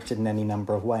interpreted in any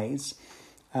number of ways.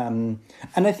 And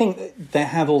I think there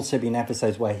have also been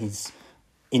episodes where he's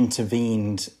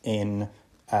intervened in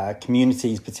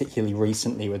communities, particularly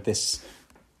recently with this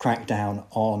crackdown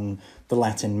on the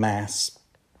Latin Mass,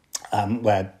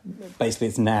 where basically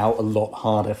it's now a lot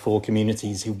harder for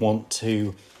communities who want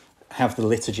to have the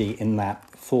liturgy in that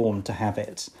form to have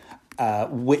it,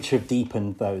 which have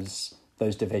deepened those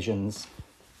divisions.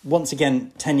 Once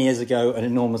again, 10 years ago, an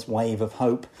enormous wave of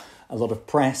hope, a lot of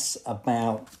press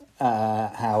about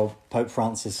how Pope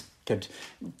Francis could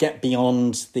get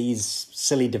beyond these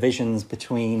silly divisions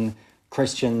between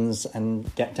Christians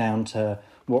and get down to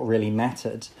what really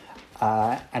mattered.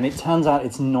 And it turns out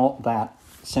it's not that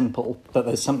simple, that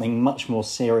there's something much more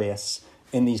serious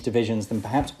in these divisions than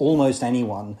perhaps almost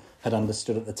anyone had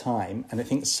understood at the time. And I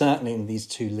think certainly these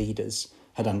two leaders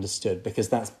had understood, because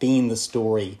that's been the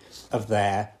story of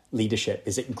their leadership,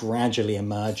 is it gradually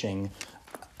emerging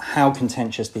how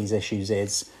contentious these issues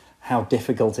is, how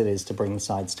difficult it is to bring the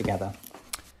sides together.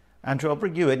 Andrew, I'll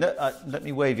bring you in. Let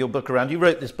me wave your book around. You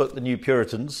wrote this book, The New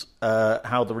Puritans,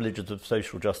 How the Religions of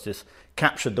Social Justice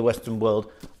Captured the Western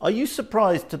World. Are you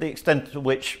surprised to the extent to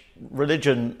which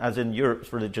religion, as in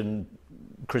Europe's religion,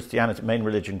 Christianity, main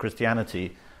religion,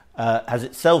 Christianity, has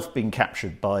itself been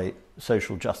captured by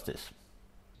social justice?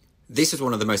 This is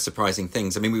one of the most surprising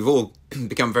things. I mean, we've all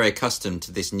become very accustomed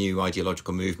to this new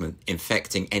ideological movement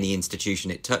infecting any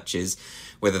institution it touches,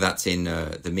 whether that's in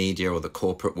the media or the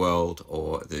corporate world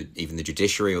or even the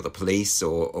judiciary or the police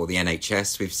or the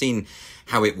NHS. We've seen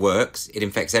how it works. It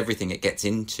infects everything it gets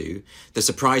into. The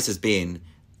surprise has been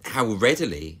how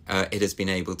readily it has been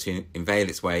able to unveil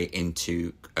its way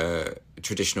into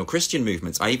traditional Christian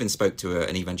movements. I even spoke to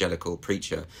an evangelical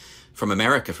preacher from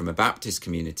America, from a Baptist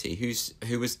community,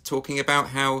 who was talking about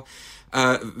how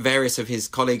various of his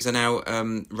colleagues are now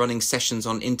running sessions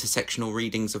on intersectional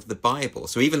readings of the Bible.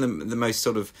 So even the most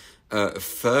sort of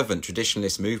fervent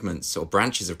traditionalist movements or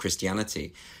branches of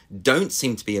Christianity don't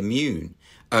seem to be immune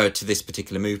to this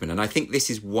particular movement. And I think this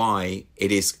is why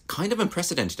it is kind of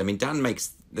unprecedented. I mean, Dan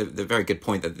makes the very good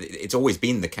point that it's always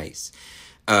been the case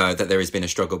that there has been a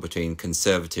struggle between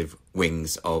conservative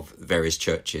wings of various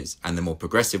churches and the more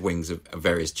progressive wings of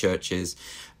various churches.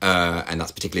 And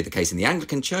that's particularly the case in the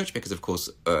Anglican Church because, of course,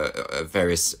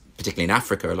 various, particularly in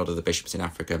Africa, a lot of the bishops in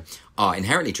Africa are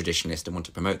inherently traditionalist and want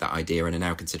to promote that idea and are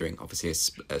now considering, obviously,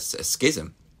 a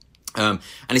schism. And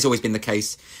it's always been the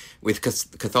case with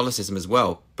Catholicism as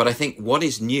well. But I think what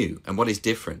is new and what is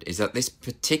different is that this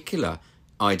particular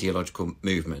ideological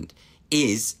movement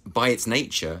is, by its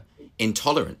nature,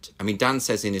 intolerant. I mean, Dan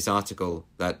says in his article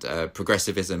that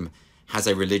progressivism has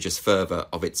a religious fervour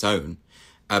of its own.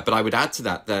 But I would add to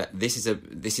that this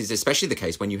is especially the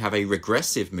case when you have a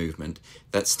regressive movement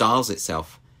that styles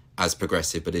itself as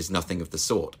progressive but is nothing of the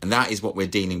sort. And that is what we're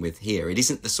dealing with here. It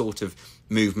isn't the sort of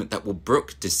movement that will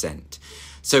brook dissent.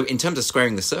 So in terms of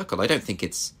squaring the circle, I don't think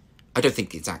it's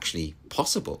actually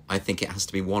possible. I think it has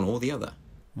to be one or the other.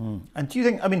 And do you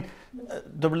think, I mean,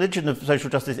 the religion of social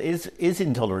justice is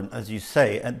intolerant, as you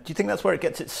say, and do you think that's where it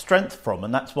gets its strength from?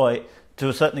 And that's why, to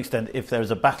a certain extent, if there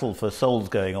is a battle for souls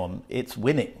going on, it's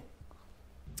winning.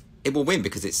 It will win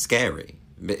because it's scary.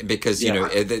 Because, you know,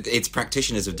 its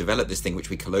practitioners have developed this thing which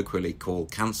we colloquially call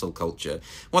cancel culture.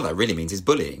 What that really means is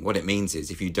bullying. What it means is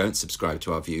if you don't subscribe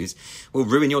to our views, we'll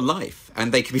ruin your life.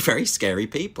 And they can be very scary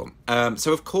people.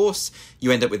 So, of course,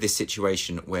 you end up with this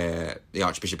situation where the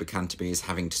Archbishop of Canterbury is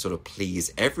having to sort of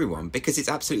please everyone because it's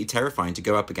absolutely terrifying to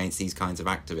go up against these kinds of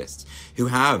activists who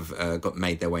have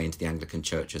made their way into the Anglican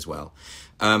Church as well.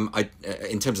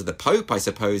 In terms of the Pope, I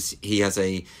suppose he has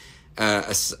a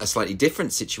slightly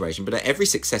different situation, but every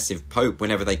successive pope,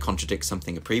 whenever they contradict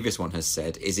something a previous one has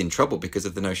said, is in trouble because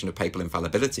of the notion of papal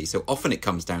infallibility. So often it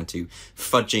comes down to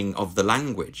fudging of the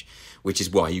language, which is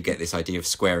why you get this idea of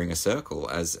squaring a circle,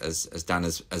 as Dan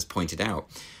has pointed out.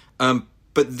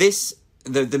 But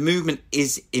the movement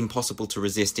is impossible to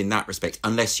resist in that respect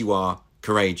unless you are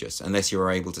courageous, unless you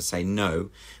are able to say, no,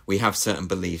 we have certain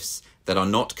beliefs that are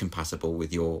not compatible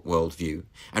with your worldview.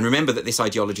 And remember that this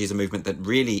ideology is a movement that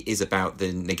really is about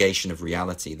the negation of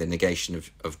reality, the negation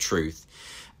of truth.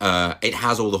 It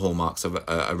has all the hallmarks of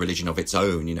a religion of its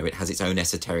own. You know, it has its own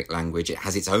esoteric language. It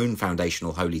has its own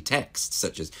foundational holy texts,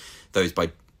 such as those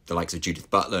by the likes of Judith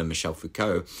Butler and Michel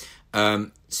Foucault.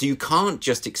 So you can't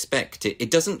just expect it. It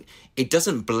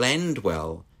doesn't blend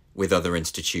well with other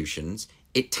institutions.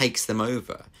 It takes them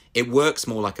over. It works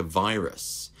more like a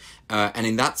virus. And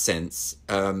in that sense,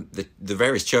 the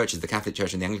various churches, the Catholic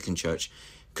Church and the Anglican Church,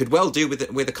 could well do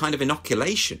with a kind of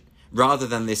inoculation rather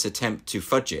than this attempt to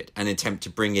fudge it, an attempt to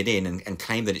bring it in and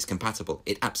claim that it's compatible.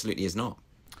 It absolutely is not.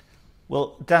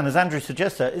 Well, Dan, as Andrew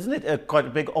suggests, isn't it quite a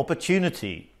big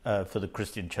opportunity for the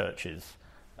Christian churches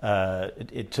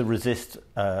to resist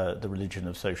the religion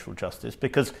of social justice?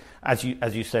 Because, as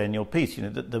you say in your piece, you know,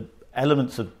 the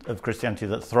elements of Christianity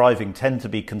that are thriving tend to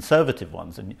be conservative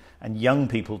ones, and young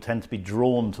people tend to be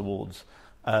drawn towards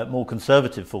more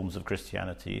conservative forms of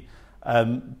Christianity,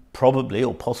 probably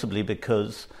or possibly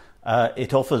because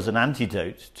it offers an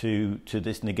antidote to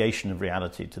this negation of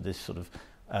reality, to this sort of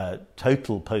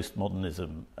total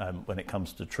postmodernism when it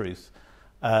comes to truth,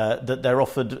 that they're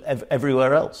offered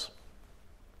everywhere else.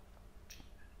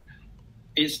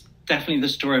 It's definitely the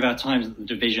story of our times that the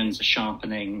divisions are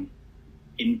sharpening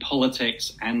in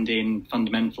politics and in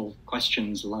fundamental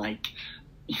questions like,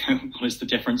 you know, what is the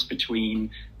difference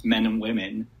between men and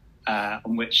women,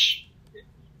 on which,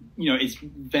 you know, it's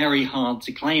very hard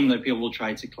to claim, though people will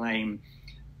try to claim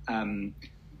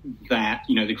that,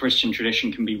 you know, the Christian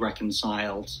tradition can be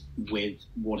reconciled with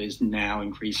what is now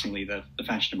increasingly the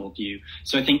fashionable view.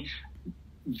 So I think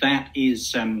that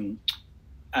is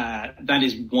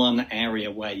one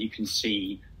area where you can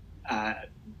see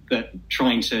that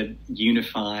trying to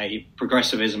unify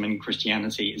progressivism and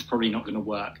Christianity is probably not going to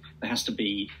work. There has to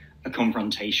be a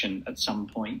confrontation at some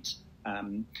point.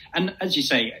 And as you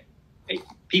say,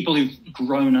 people who've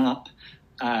grown up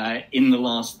in the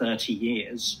last 30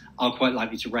 years are quite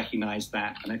likely to recognize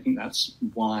that. And I think that's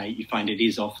why you find it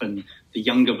is often the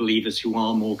younger believers who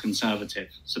are more conservative,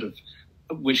 sort of,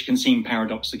 which can seem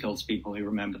paradoxical to people who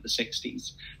remember the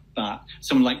 60s. But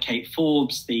someone like Kate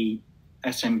Forbes, the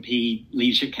SNP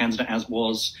leadership candidate as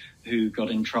was, who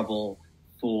got in trouble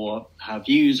for her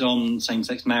views on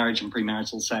same-sex marriage and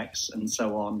premarital sex and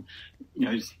so on,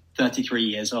 33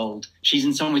 years old. She's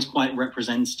in some ways quite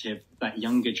representative of that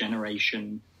younger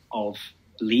generation of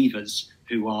believers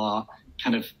who are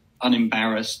kind of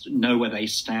unembarrassed, know where they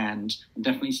stand, and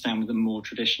definitely stand with a more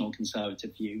traditional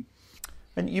conservative view.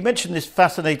 And you mentioned this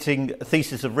fascinating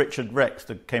thesis of Richard Rex,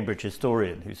 the Cambridge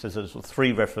historian, who says there's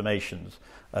three reformations.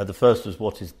 The first was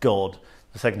what is God,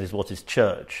 the second is what is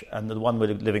church, and the one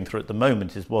we're living through at the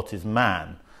moment is what is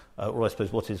man, or I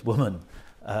suppose what is woman,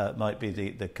 might be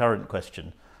the current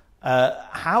question.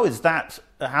 How does that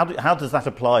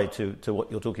apply to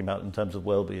what you're talking about in terms of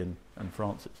Welby and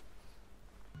Francis?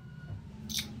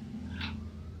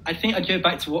 I think I'd go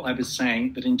back to what I was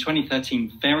saying, that in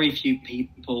 2013, very few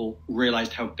people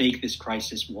realised how big this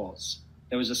crisis was.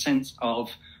 There was a sense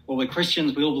of, well, we're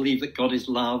Christians, we all believe that God is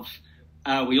love,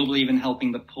 we all believe in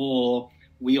helping the poor,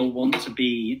 we all want to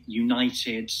be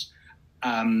united.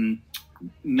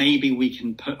 Maybe we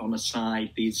can put on the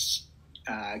side these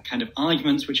kind of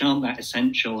arguments which aren't that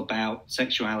essential about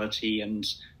sexuality and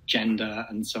gender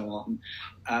and so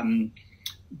on.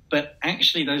 But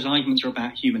actually, those arguments are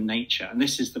about human nature. And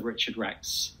this is the Richard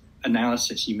Rex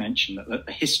analysis you mentioned, that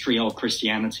the history of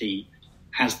Christianity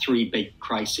has three big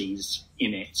crises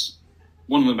in it.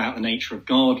 One of them about the nature of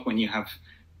God, when you have,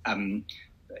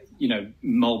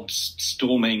 mobs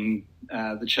storming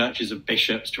the churches of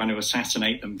bishops, trying to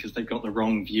assassinate them because they've got the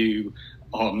wrong view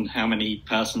on how many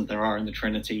persons there are in the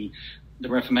Trinity. The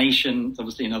Reformation is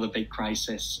obviously another big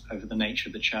crisis over the nature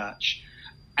of the church.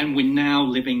 And we're now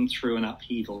living through an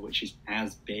upheaval which is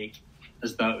as big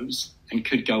as those and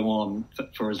could go on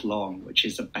for as long, which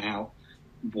is about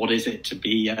what is it to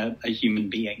be a human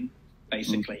being,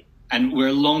 basically. And we're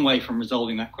a long way from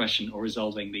resolving that question or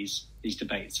resolving these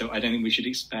debates. So I don't think we should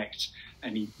expect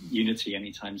any unity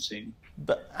anytime soon.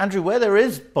 But Andrew, where there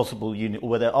is possible or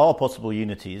where there are possible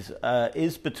unities,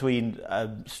 is between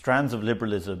strands of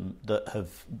liberalism that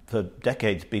have for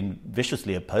decades been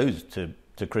viciously opposed to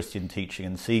Christian teaching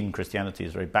and seen Christianity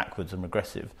as very backwards and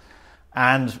regressive,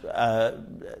 and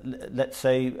let's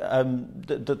say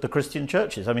the Christian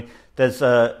churches. I mean, there's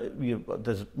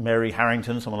Mary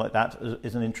Harrington, someone like that,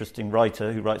 is an interesting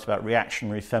writer who writes about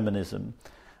reactionary feminism,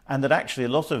 and that actually a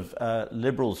lot of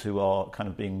liberals who are kind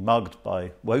of being mugged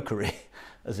by wokery,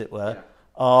 as it were,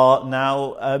 are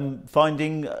now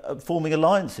forming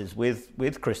alliances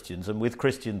with Christians and with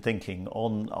Christian thinking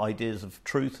on ideas of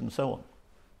truth and so on.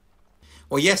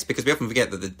 Well, yes, because we often forget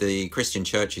that the Christian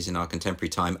churches in our contemporary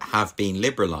time have been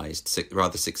liberalised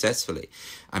rather successfully.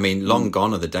 I mean, long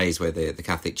gone are the days where the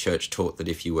Catholic Church taught that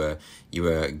if you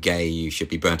were gay, you should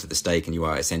be burnt at the stake and you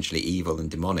are essentially evil and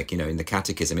demonic. In the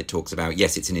Catechism, it talks about,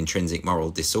 yes, it's an intrinsic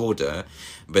moral disorder,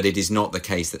 but it is not the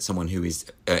case that someone who is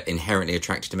inherently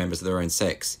attracted to members of their own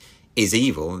sex is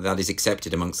evil. That is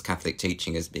accepted amongst Catholic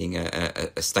teaching as being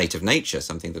a state of nature,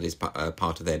 something that is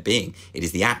part of their being. It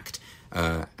is the act.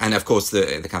 And of course,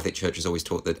 the Catholic Church has always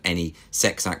taught that any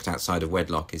sex act outside of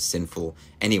wedlock is sinful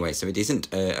anyway. So it isn't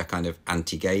a kind of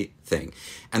anti-gay thing.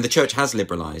 And the Church has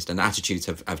liberalised and attitudes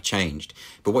have changed.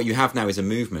 But what you have now is a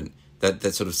movement that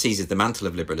sort of seizes the mantle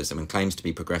of liberalism and claims to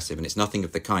be progressive. And it's nothing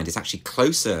of the kind. It's actually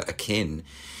closer akin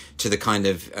to the kind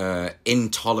of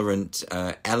intolerant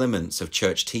elements of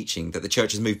church teaching that the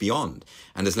Church has moved beyond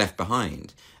and has left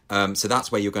behind. So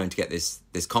that's where you're going to get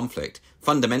this conflict.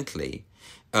 Fundamentally,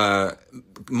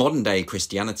 modern day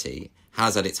Christianity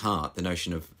has at its heart the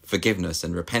notion of forgiveness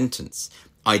and repentance,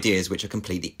 ideas which are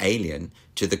completely alien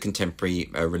to the contemporary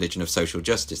religion of social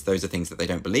justice. Those are things that they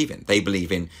don't believe in. They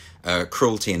believe in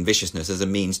cruelty and viciousness as a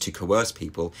means to coerce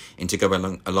people into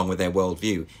going along with their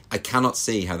worldview. I cannot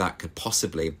see how that could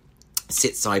possibly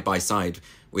sit side by side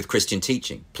with Christian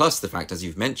teaching. Plus the fact, as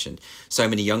you've mentioned, so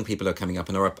many young people are coming up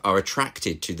and are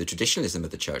attracted to the traditionalism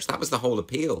of the Church. That was the whole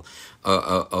appeal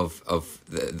of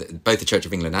both the Church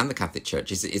of England and the Catholic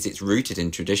Church, is it's rooted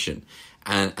in tradition.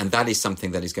 And that is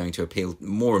something that is going to appeal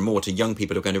more and more to young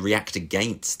people who are going to react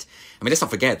against. I mean, let's not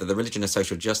forget that the religion of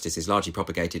social justice is largely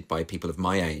propagated by people of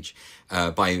my age,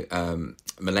 by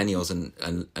millennials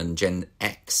and Gen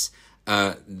X.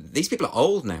 These people are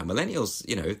old now. Millennials,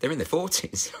 they're in their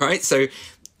 40s, right? So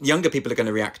younger people are going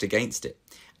to react against it.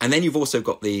 And then you've also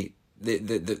got the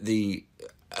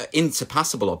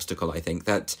insurpassable obstacle, I think,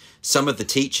 that some of the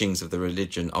teachings of the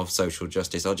religion of social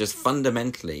justice are just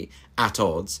fundamentally at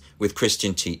odds with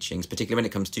Christian teachings, particularly when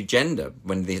it comes to gender.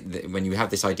 When you have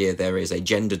this idea there is a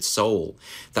gendered soul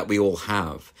that we all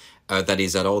have that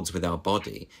is at odds with our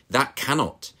body, that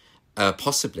cannot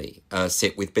possibly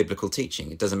sit with biblical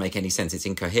teaching. It doesn't make any sense. It's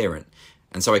incoherent.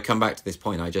 And so I come back to this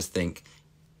point. I just think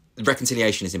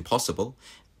reconciliation is impossible.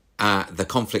 The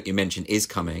conflict you mentioned is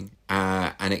coming,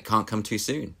 and it can't come too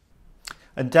soon.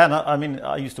 And Dan,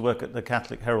 I used to work at the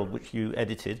Catholic Herald, which you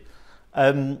edited,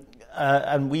 and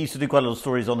we used to do quite a lot of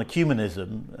stories on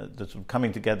ecumenism, the sort of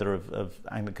coming together of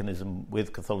Anglicanism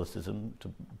with Catholicism,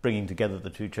 to bringing together the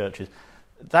two churches.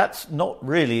 That's not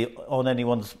really on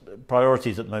anyone's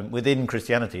priorities at the moment within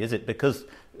Christianity, is it? Because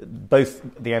both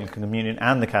the Anglican Communion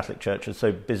and the Catholic Church are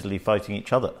so busily fighting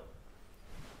each other.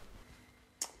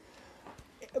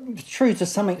 True to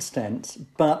some extent,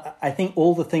 but I think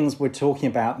all the things we're talking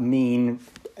about mean,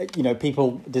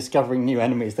 people discovering new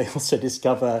enemies, they also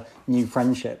discover new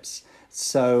friendships.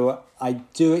 So I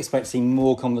do expect to see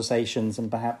more conversations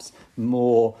and perhaps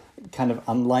more kind of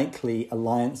unlikely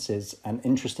alliances and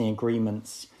interesting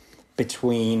agreements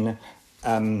between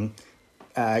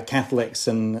Catholics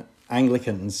and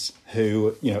Anglicans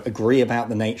who, agree about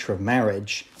the nature of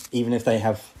marriage, even if they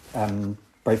have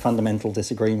very fundamental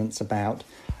disagreements about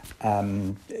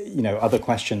other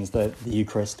questions, the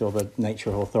Eucharist or the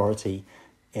nature of authority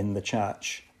in the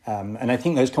church. And I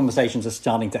think those conversations are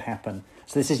starting to happen.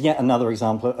 So this is yet another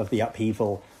example of the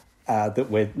upheaval that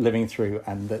we're living through,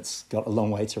 and that's got a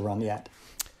long way to run yet.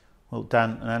 Well,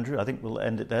 Dan and Andrew, I think we'll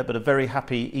end it there, but a very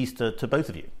happy Easter to both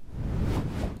of you.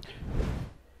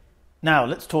 Now,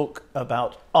 let's talk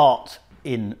about art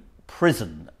in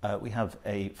prison. We have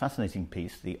a fascinating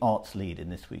piece, the arts lead in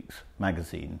this week's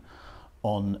magazine,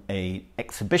 on an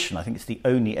exhibition. I think it's the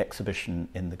only exhibition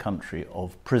in the country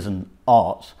of prison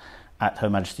art at Her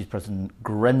Majesty's Prison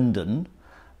Grendon.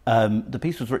 The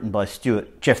piece was written by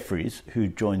Stuart Jeffries, who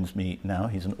joins me now.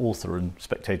 He's an author and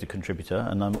Spectator contributor,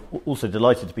 and I'm also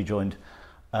delighted to be joined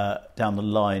down the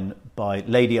line by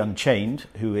Lady Unchained,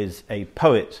 who is a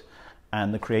poet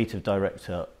and the creative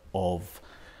director of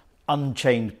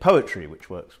Unchained Poetry, which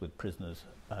works with prisoners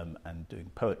and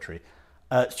doing poetry.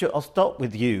 Stuart, I'll start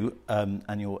with you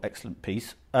and your excellent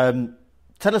piece.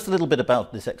 Tell us a little bit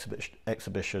about this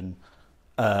exhibition.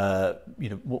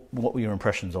 What were your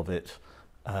impressions of it?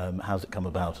 How's it come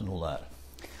about and all that?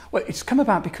 Well, it's come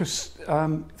about because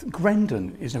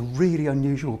Grendon is a really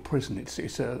unusual prison. It's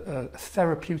a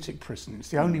therapeutic prison. It's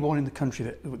the only one in the country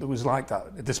that was like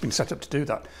that, that's been set up to do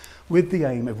that, with the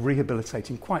aim of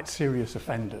rehabilitating quite serious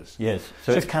offenders. Yes,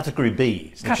 so it's category B,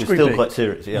 which category is still B. Quite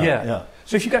serious. Yeah.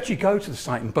 So if you actually go to the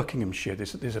site in Buckinghamshire,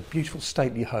 there's a beautiful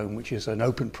stately home, which is an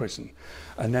open prison.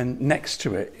 And then next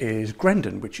to it is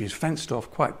Grendon, which is fenced off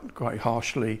quite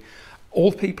harshly.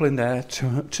 All the people in there,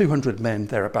 200 men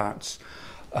thereabouts,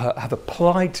 have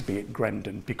applied to be at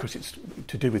Grendon because it's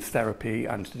to do with therapy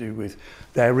and to do with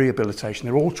their rehabilitation.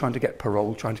 They're all trying to get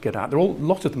parole, trying to get out. A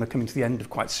lot of them are coming to the end of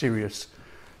quite serious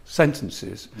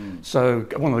sentences. So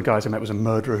one of the guys I met was a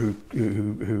murderer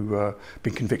who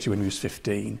been convicted when he was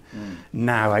 15.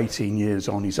 Now 18 years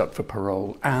on, he's up for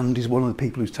parole, and he's one of the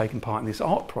people who's taken part in this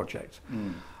art project.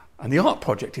 And the art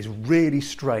project is really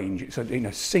strange.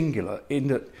 It's singular in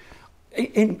that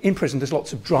in prison there's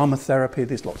lots of drama therapy,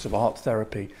 there's lots of art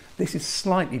therapy. This is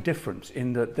slightly different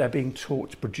in that they're being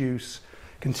taught to produce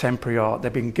contemporary art. They're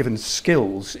being given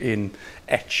skills in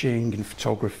etching, in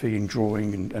photography, in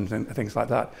drawing and things like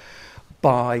that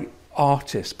by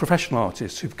artists, professional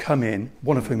artists who've come in,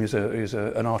 one of whom is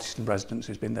an artist in residence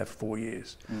who's been there for 4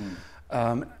 years.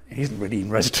 He isn't really in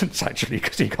residence actually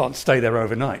because he can't stay there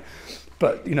overnight.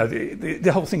 But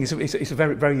the whole thing is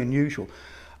very, very unusual.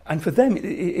 And for them,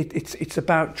 it's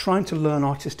about trying to learn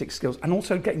artistic skills and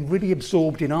also getting really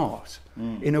absorbed in art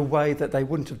in a way that they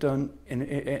wouldn't have done in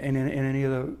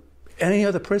any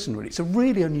other prison. Really, it's a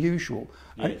really unusual,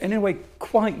 and in a way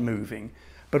quite moving,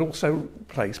 but also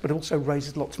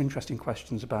raises lots of interesting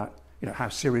questions about how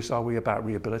serious are we about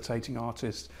rehabilitating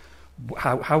artists?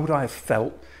 How would I have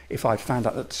felt if I'd found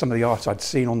out that some of the art I'd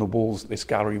seen on the walls at this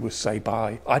gallery was, say,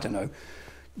 by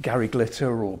Gary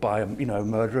Glitter or by a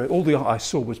murderer? All the art I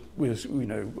saw was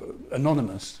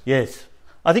anonymous. Yes,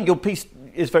 I think your piece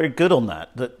is very good on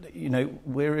that. That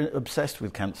we're obsessed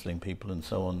with cancelling people and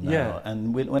so on now. Yeah.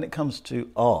 And when it comes to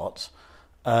art,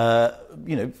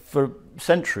 for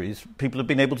centuries people have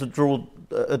been able to draw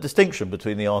a distinction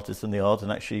between the artist and the art,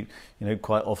 and actually,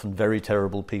 quite often very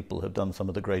terrible people have done some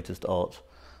of the greatest art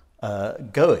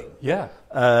going. Yeah.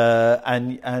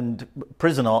 And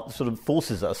prison art sort of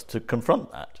forces us to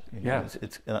confront that.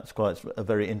 That's quite a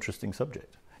very interesting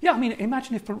subject. Yeah, I mean,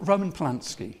 imagine if Roman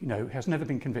Polanski, has never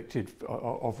been convicted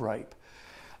of rape.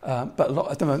 But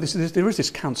at the moment, there is this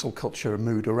cancel culture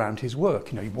mood around his work.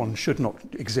 One should not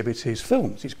exhibit his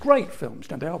films. His great films,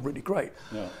 they are really great.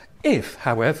 Yeah. If,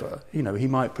 however, he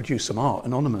might produce some art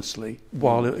anonymously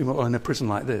while in a prison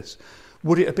like this,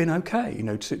 would it have been okay?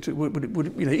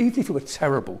 Would even if it were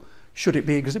terrible, should it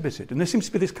be exhibited? And there seems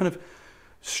to be this kind of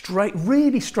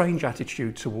really strange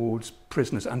attitude towards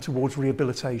prisoners and towards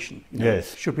rehabilitation.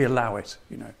 Yes. Should we allow it?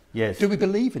 Yes. Do we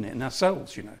believe in it in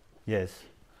ourselves? Yes.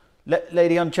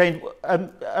 Lady Unchained,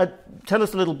 tell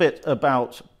us a little bit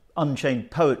about Unchained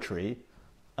poetry,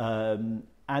 and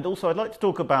also I'd like to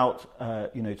talk about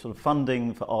sort of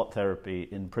funding for art therapy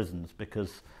in prisons,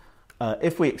 because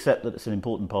if we accept that it's an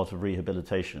important part of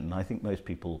rehabilitation, and I think most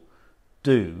people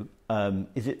do,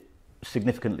 is it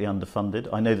significantly underfunded?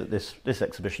 I know that this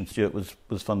exhibition, Stuart,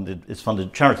 is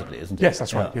funded charitably, isn't it? Yes,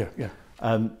 that's right. Yeah.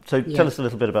 Tell us a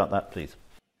little bit about that, please.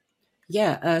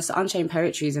 Yeah, so Unchained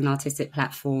Poetry is an artistic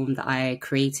platform that I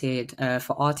created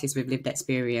for artists with lived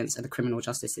experience of the criminal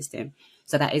justice system.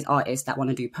 So that is artists that want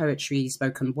to do poetry,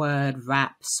 spoken word,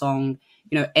 rap, song,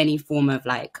 any form of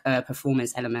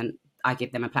performance element. I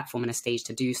give them a platform and a stage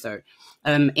to do so.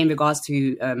 In regards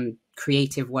to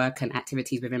creative work and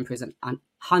activities within prison,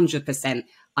 100%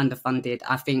 underfunded.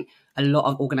 I think a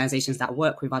lot of organizations that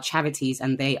work with our charities,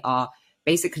 and they are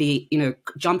basically,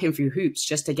 jumping through hoops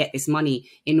just to get this money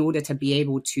in order to be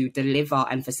able to deliver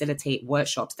and facilitate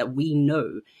workshops that we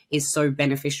know is so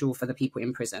beneficial for the people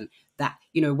in prison. That,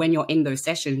 when you're in those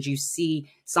sessions, you see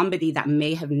somebody that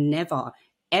may have never,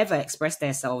 ever expressed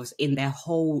themselves in their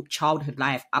whole childhood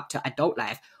life up to adult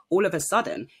life. All of a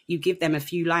sudden, you give them a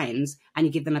few lines and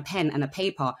you give them a pen and a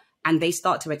paper, and they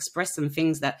start to express some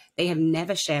things that they have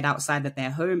never shared outside of their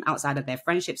home, outside of their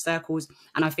friendship circles.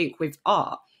 And I think with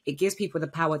art, it gives people the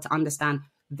power to understand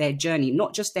their journey,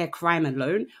 not just their crime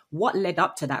alone. What led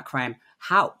up to that crime?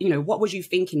 How, what was you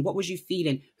thinking? What was you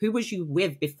feeling? Who was you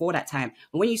with before that time?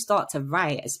 And when you start to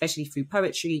write, especially through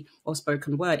poetry or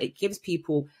spoken word, it gives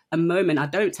people a moment. I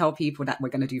don't tell people that we're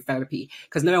going to do therapy,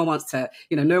 because no one wants to,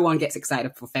 no one gets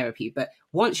excited for therapy. But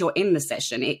once you're in the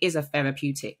session, it is a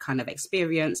therapeutic kind of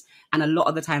experience. And a lot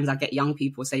of the times I get young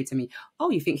people say to me, "Oh,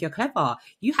 you think you're clever?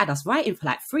 You had us writing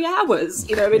for 3 hours,"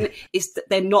 and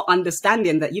they're not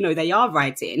understanding that, they are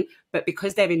writing, but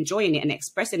because they're enjoying it and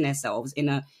expressing themselves in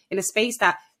a space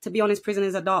that, to be honest, prison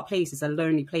is a dark place. It's a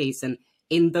lonely place. And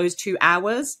in those 2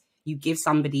 hours, you give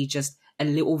somebody just a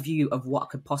little view of what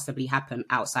could possibly happen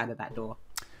outside of that door.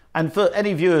 And for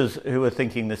any viewers who are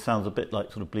thinking this sounds a bit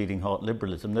like sort of bleeding heart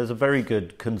liberalism, there's a very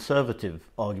good conservative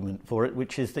argument for it,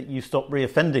 which is that you stop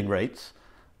reoffending rates,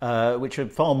 which are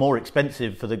far more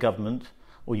expensive for the government,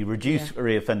 or you reduce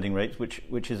reoffending rates, which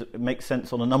makes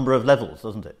sense on a number of levels,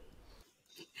 doesn't it?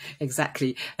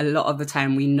 Exactly. A lot of the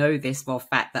time we know this for a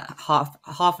fact that half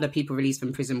of the people released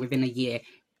from prison within a year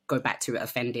go back to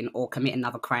offending or commit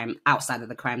another crime outside of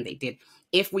the crime they did.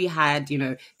 If we had,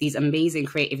 these amazing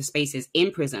creative spaces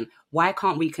in prison, why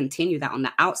can't we continue that on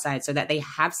the outside so that they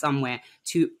have somewhere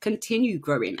to continue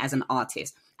growing as an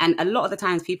artist? And a lot of the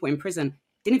times people in prison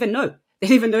didn't even know. They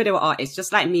didn't even know they were artists.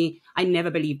 Just like me, I never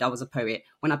believed I was a poet.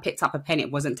 When I picked up a pen,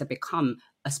 it wasn't to become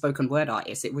a spoken word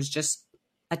artist. It was just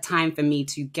a time for me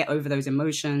to get over those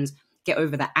emotions, get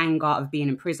over the anger of being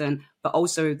in prison, but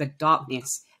also the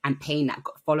darkness and pain that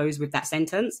follows with that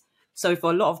sentence. So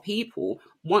for a lot of people,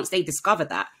 once they discover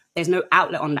that, there's no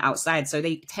outlet on the outside. So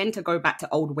they tend to go back to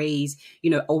old ways,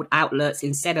 old outlets,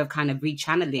 instead of kind of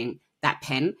rechanneling that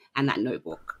pen and that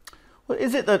notebook. Well,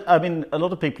 is it that, a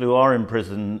lot of people who are in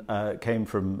prison came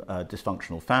from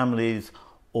dysfunctional families,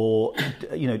 or,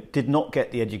 did not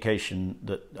get the education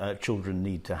that children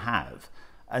need to have?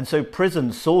 And so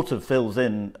prison sort of fills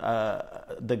in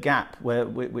the gap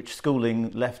which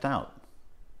schooling left out.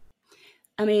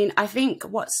 I think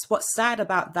what's sad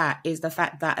about that is the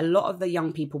fact that a lot of the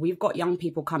young people, we've got young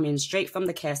people coming straight from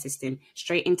the care system,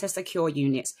 straight into secure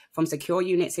units, from secure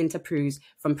units into PRUs,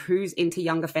 from PRUs into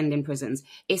young offending prisons.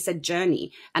 It's a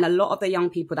journey. And a lot of the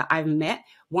young people that I've met,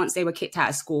 once they were kicked out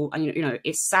of school, and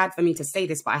it's sad for me to say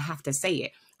this, but I have to say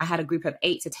it. I had a group of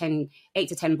 8 to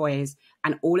 10 boys,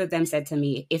 and all of them said to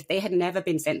me, if they had never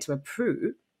been sent to a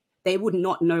PRU, they would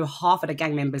not know half of the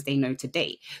gang members they know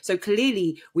today. So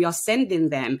clearly we are sending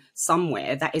them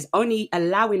somewhere that is only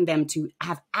allowing them to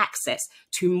have access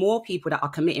to more people that are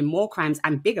committing more crimes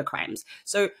and bigger crimes.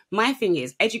 So my thing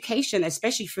is education,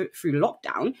 especially through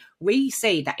lockdown. We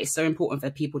say that it's so important for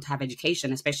people to have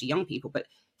education, especially young people. But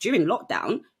during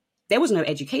lockdown, there was no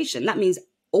education. That means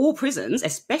all prisons,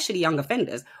 especially young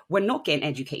offenders, were not getting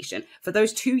education. For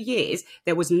those 2 years,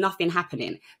 there was nothing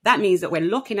happening. That means that we're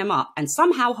locking them up and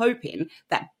somehow hoping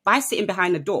that by sitting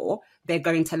behind the door, they're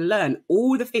going to learn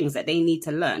all the things that they need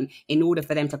to learn in order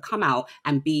for them to come out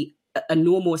and be a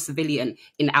normal civilian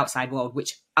in the outside world,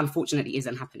 which unfortunately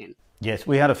isn't happening. Yes,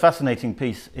 we had a fascinating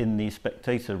piece in the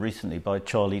Spectator recently by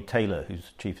Charlie Taylor,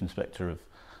 who's Chief Inspector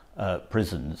of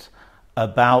Prisons.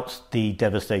 about the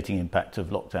devastating impact of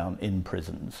lockdown in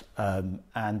prisons,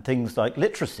 and things like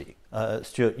literacy.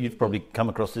 Stuart, you've probably come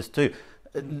across this too.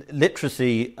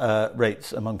 Literacy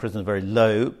rates among prisoners are very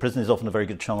low. Prison is often a very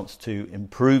good chance to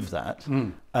improve that.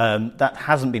 That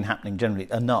hasn't been happening generally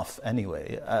enough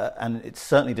anyway, and it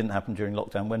certainly didn't happen during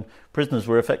lockdown when prisoners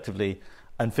were effectively,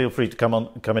 and feel free to come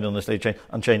in on this, Lady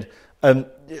Unchained,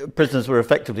 prisoners were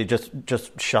effectively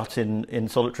just shut in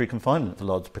solitary confinement for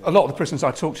large periods. A lot of the prisoners I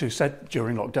talked to said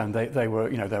during lockdown they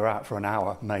were out for an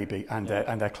hour maybe, and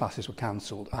their classes were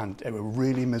cancelled, and they were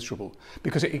really miserable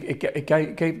because it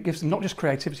gives them not just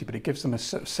creativity, but it gives them a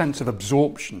sense of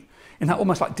absorption in that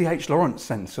almost like D.H. Lawrence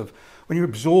sense of when you're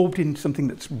absorbed in something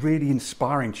that's really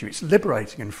inspiring to you. It's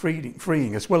liberating and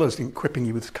freeing, as well as equipping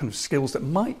you with kind of skills that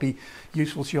might be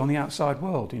useful to you on the outside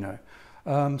world,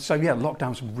 So yeah,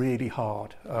 lockdown's really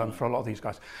hard for a lot of these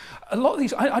guys. A lot of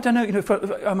these, I don't know.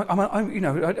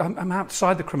 I'm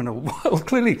outside the criminal world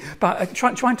clearly, but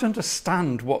trying to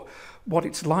understand what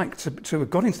it's like to have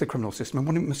got into the criminal system and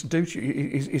what it must do to you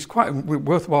is quite a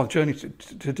worthwhile journey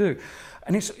to do.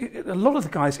 And a lot of the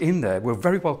guys in there were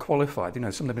very well qualified.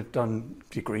 Some of them had done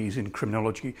degrees in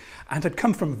criminology and had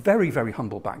come from very, very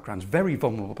humble backgrounds, very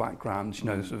vulnerable backgrounds.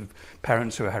 Sort of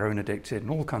parents who are heroin addicted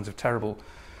and all kinds of terrible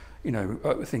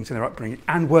things in their upbringing,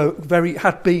 and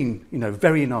had been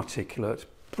very inarticulate,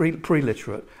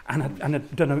 pre-literate, and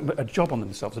had done a job on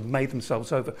themselves and made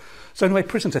themselves over. So in a way,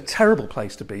 prison's a terrible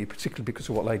place to be, particularly because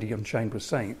of what Lady Unchained was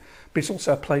saying. But it's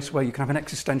also a place where you can have an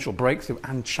existential breakthrough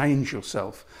and change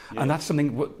yourself, and that's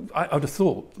something I would have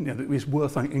thought that is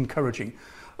worth encouraging.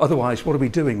 Otherwise, what are we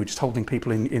doing? We're just holding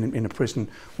people in a prison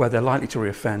where they're likely to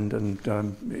reoffend, and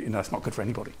that's not good for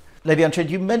anybody. Lady Unchained,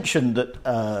 you mentioned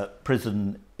that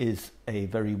prison is a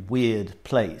very weird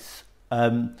place.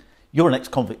 You're an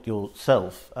ex-convict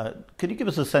yourself. Could you give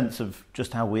us a sense of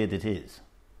just how weird it is?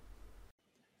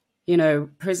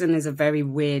 Prison is a very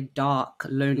weird, dark,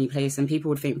 lonely place, and people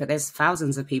would think, but there's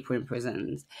thousands of people in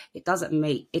prisons. It doesn't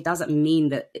mean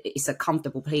that it's a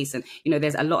comfortable place. And,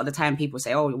 there's a lot of the time people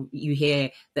say, oh, you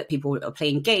hear that people are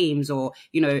playing games or,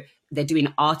 they're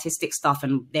doing artistic stuff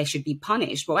and they should be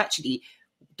punished. Well, actually,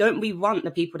 don't we want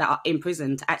the people that are in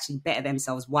prison to actually better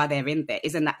themselves while they're in there?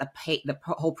 Isn't that the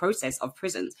whole process of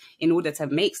prisons, in order to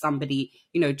make somebody,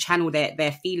 channel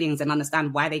their feelings and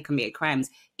understand why they commit crimes?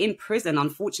 In prison,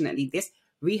 unfortunately, this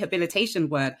rehabilitation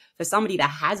word, for somebody that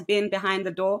has been behind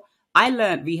the door, I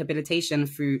learned rehabilitation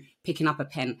through picking up a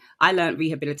pen. I learned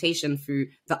rehabilitation through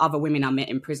the other women I met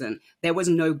in prison. There was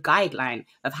no guideline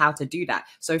of how to do that.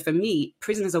 So for me,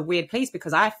 prison is a weird place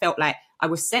because I felt like I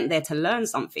was sent there to learn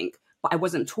something, but I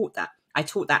wasn't taught that. I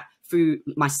taught that through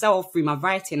myself, through my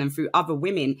writing, and through other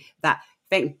women that,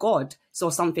 thank God,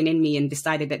 saw something in me and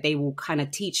decided that they will kind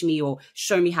of teach me or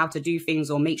show me how to do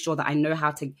things or make sure that I know how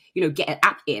to, get an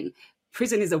app in.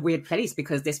 Prison is a weird place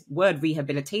because this word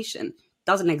rehabilitation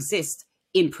doesn't exist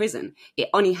in prison. It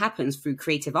only happens through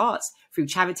creative arts, through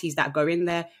charities that go in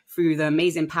there, through the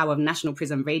amazing power of National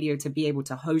Prison Radio to be able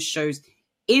to host shows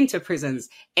into prisons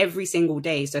every single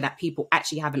day so that people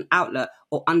actually have an outlet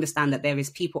or understand that there is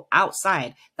people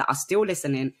outside that are still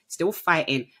listening, still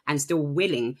fighting, and still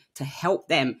willing to help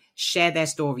them share their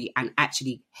story and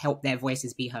actually help their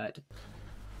voices be heard.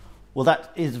 Well,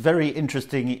 that is very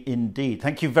interesting indeed.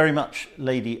 Thank you very much,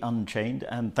 Lady Unchained,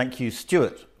 and thank you,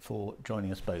 Stuart, for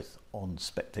joining us both on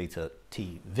Spectator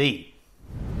TV.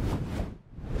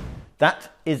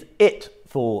 That is it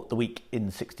for the week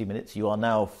in 60 minutes. You are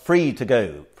now free to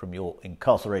go from your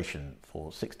incarceration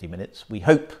for 60 minutes. We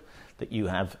hope that you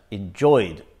have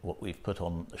enjoyed what we've put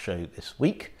on the show this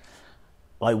week.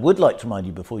 I would like to remind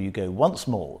you before you go once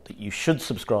more that you should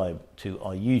subscribe to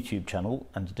our YouTube channel,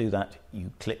 and to do that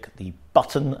you click the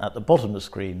button at the bottom of the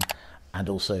screen and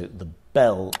also the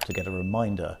bell to get a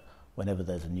reminder whenever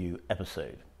there's a new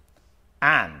episode.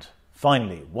 And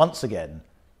finally, once again,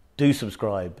 do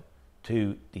subscribe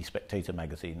to the Spectator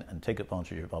magazine and take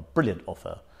advantage of our brilliant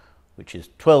offer, which is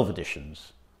 12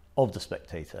 editions of the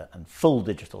Spectator and full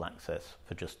digital access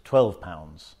for just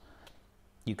 £12.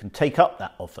 You can take up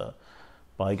that offer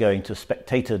by going to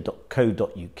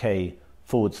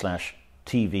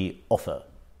spectator.co.uk/TV offer.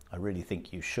 I really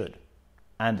think you should.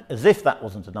 And as if that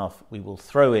wasn't enough, we will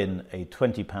throw in a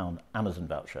 £20 Amazon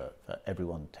voucher for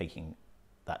everyone taking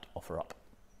that offer up.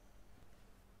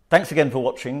 Thanks again for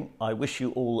watching. I wish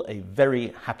you all a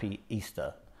very happy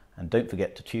Easter, and don't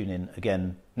forget to tune in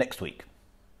again next week.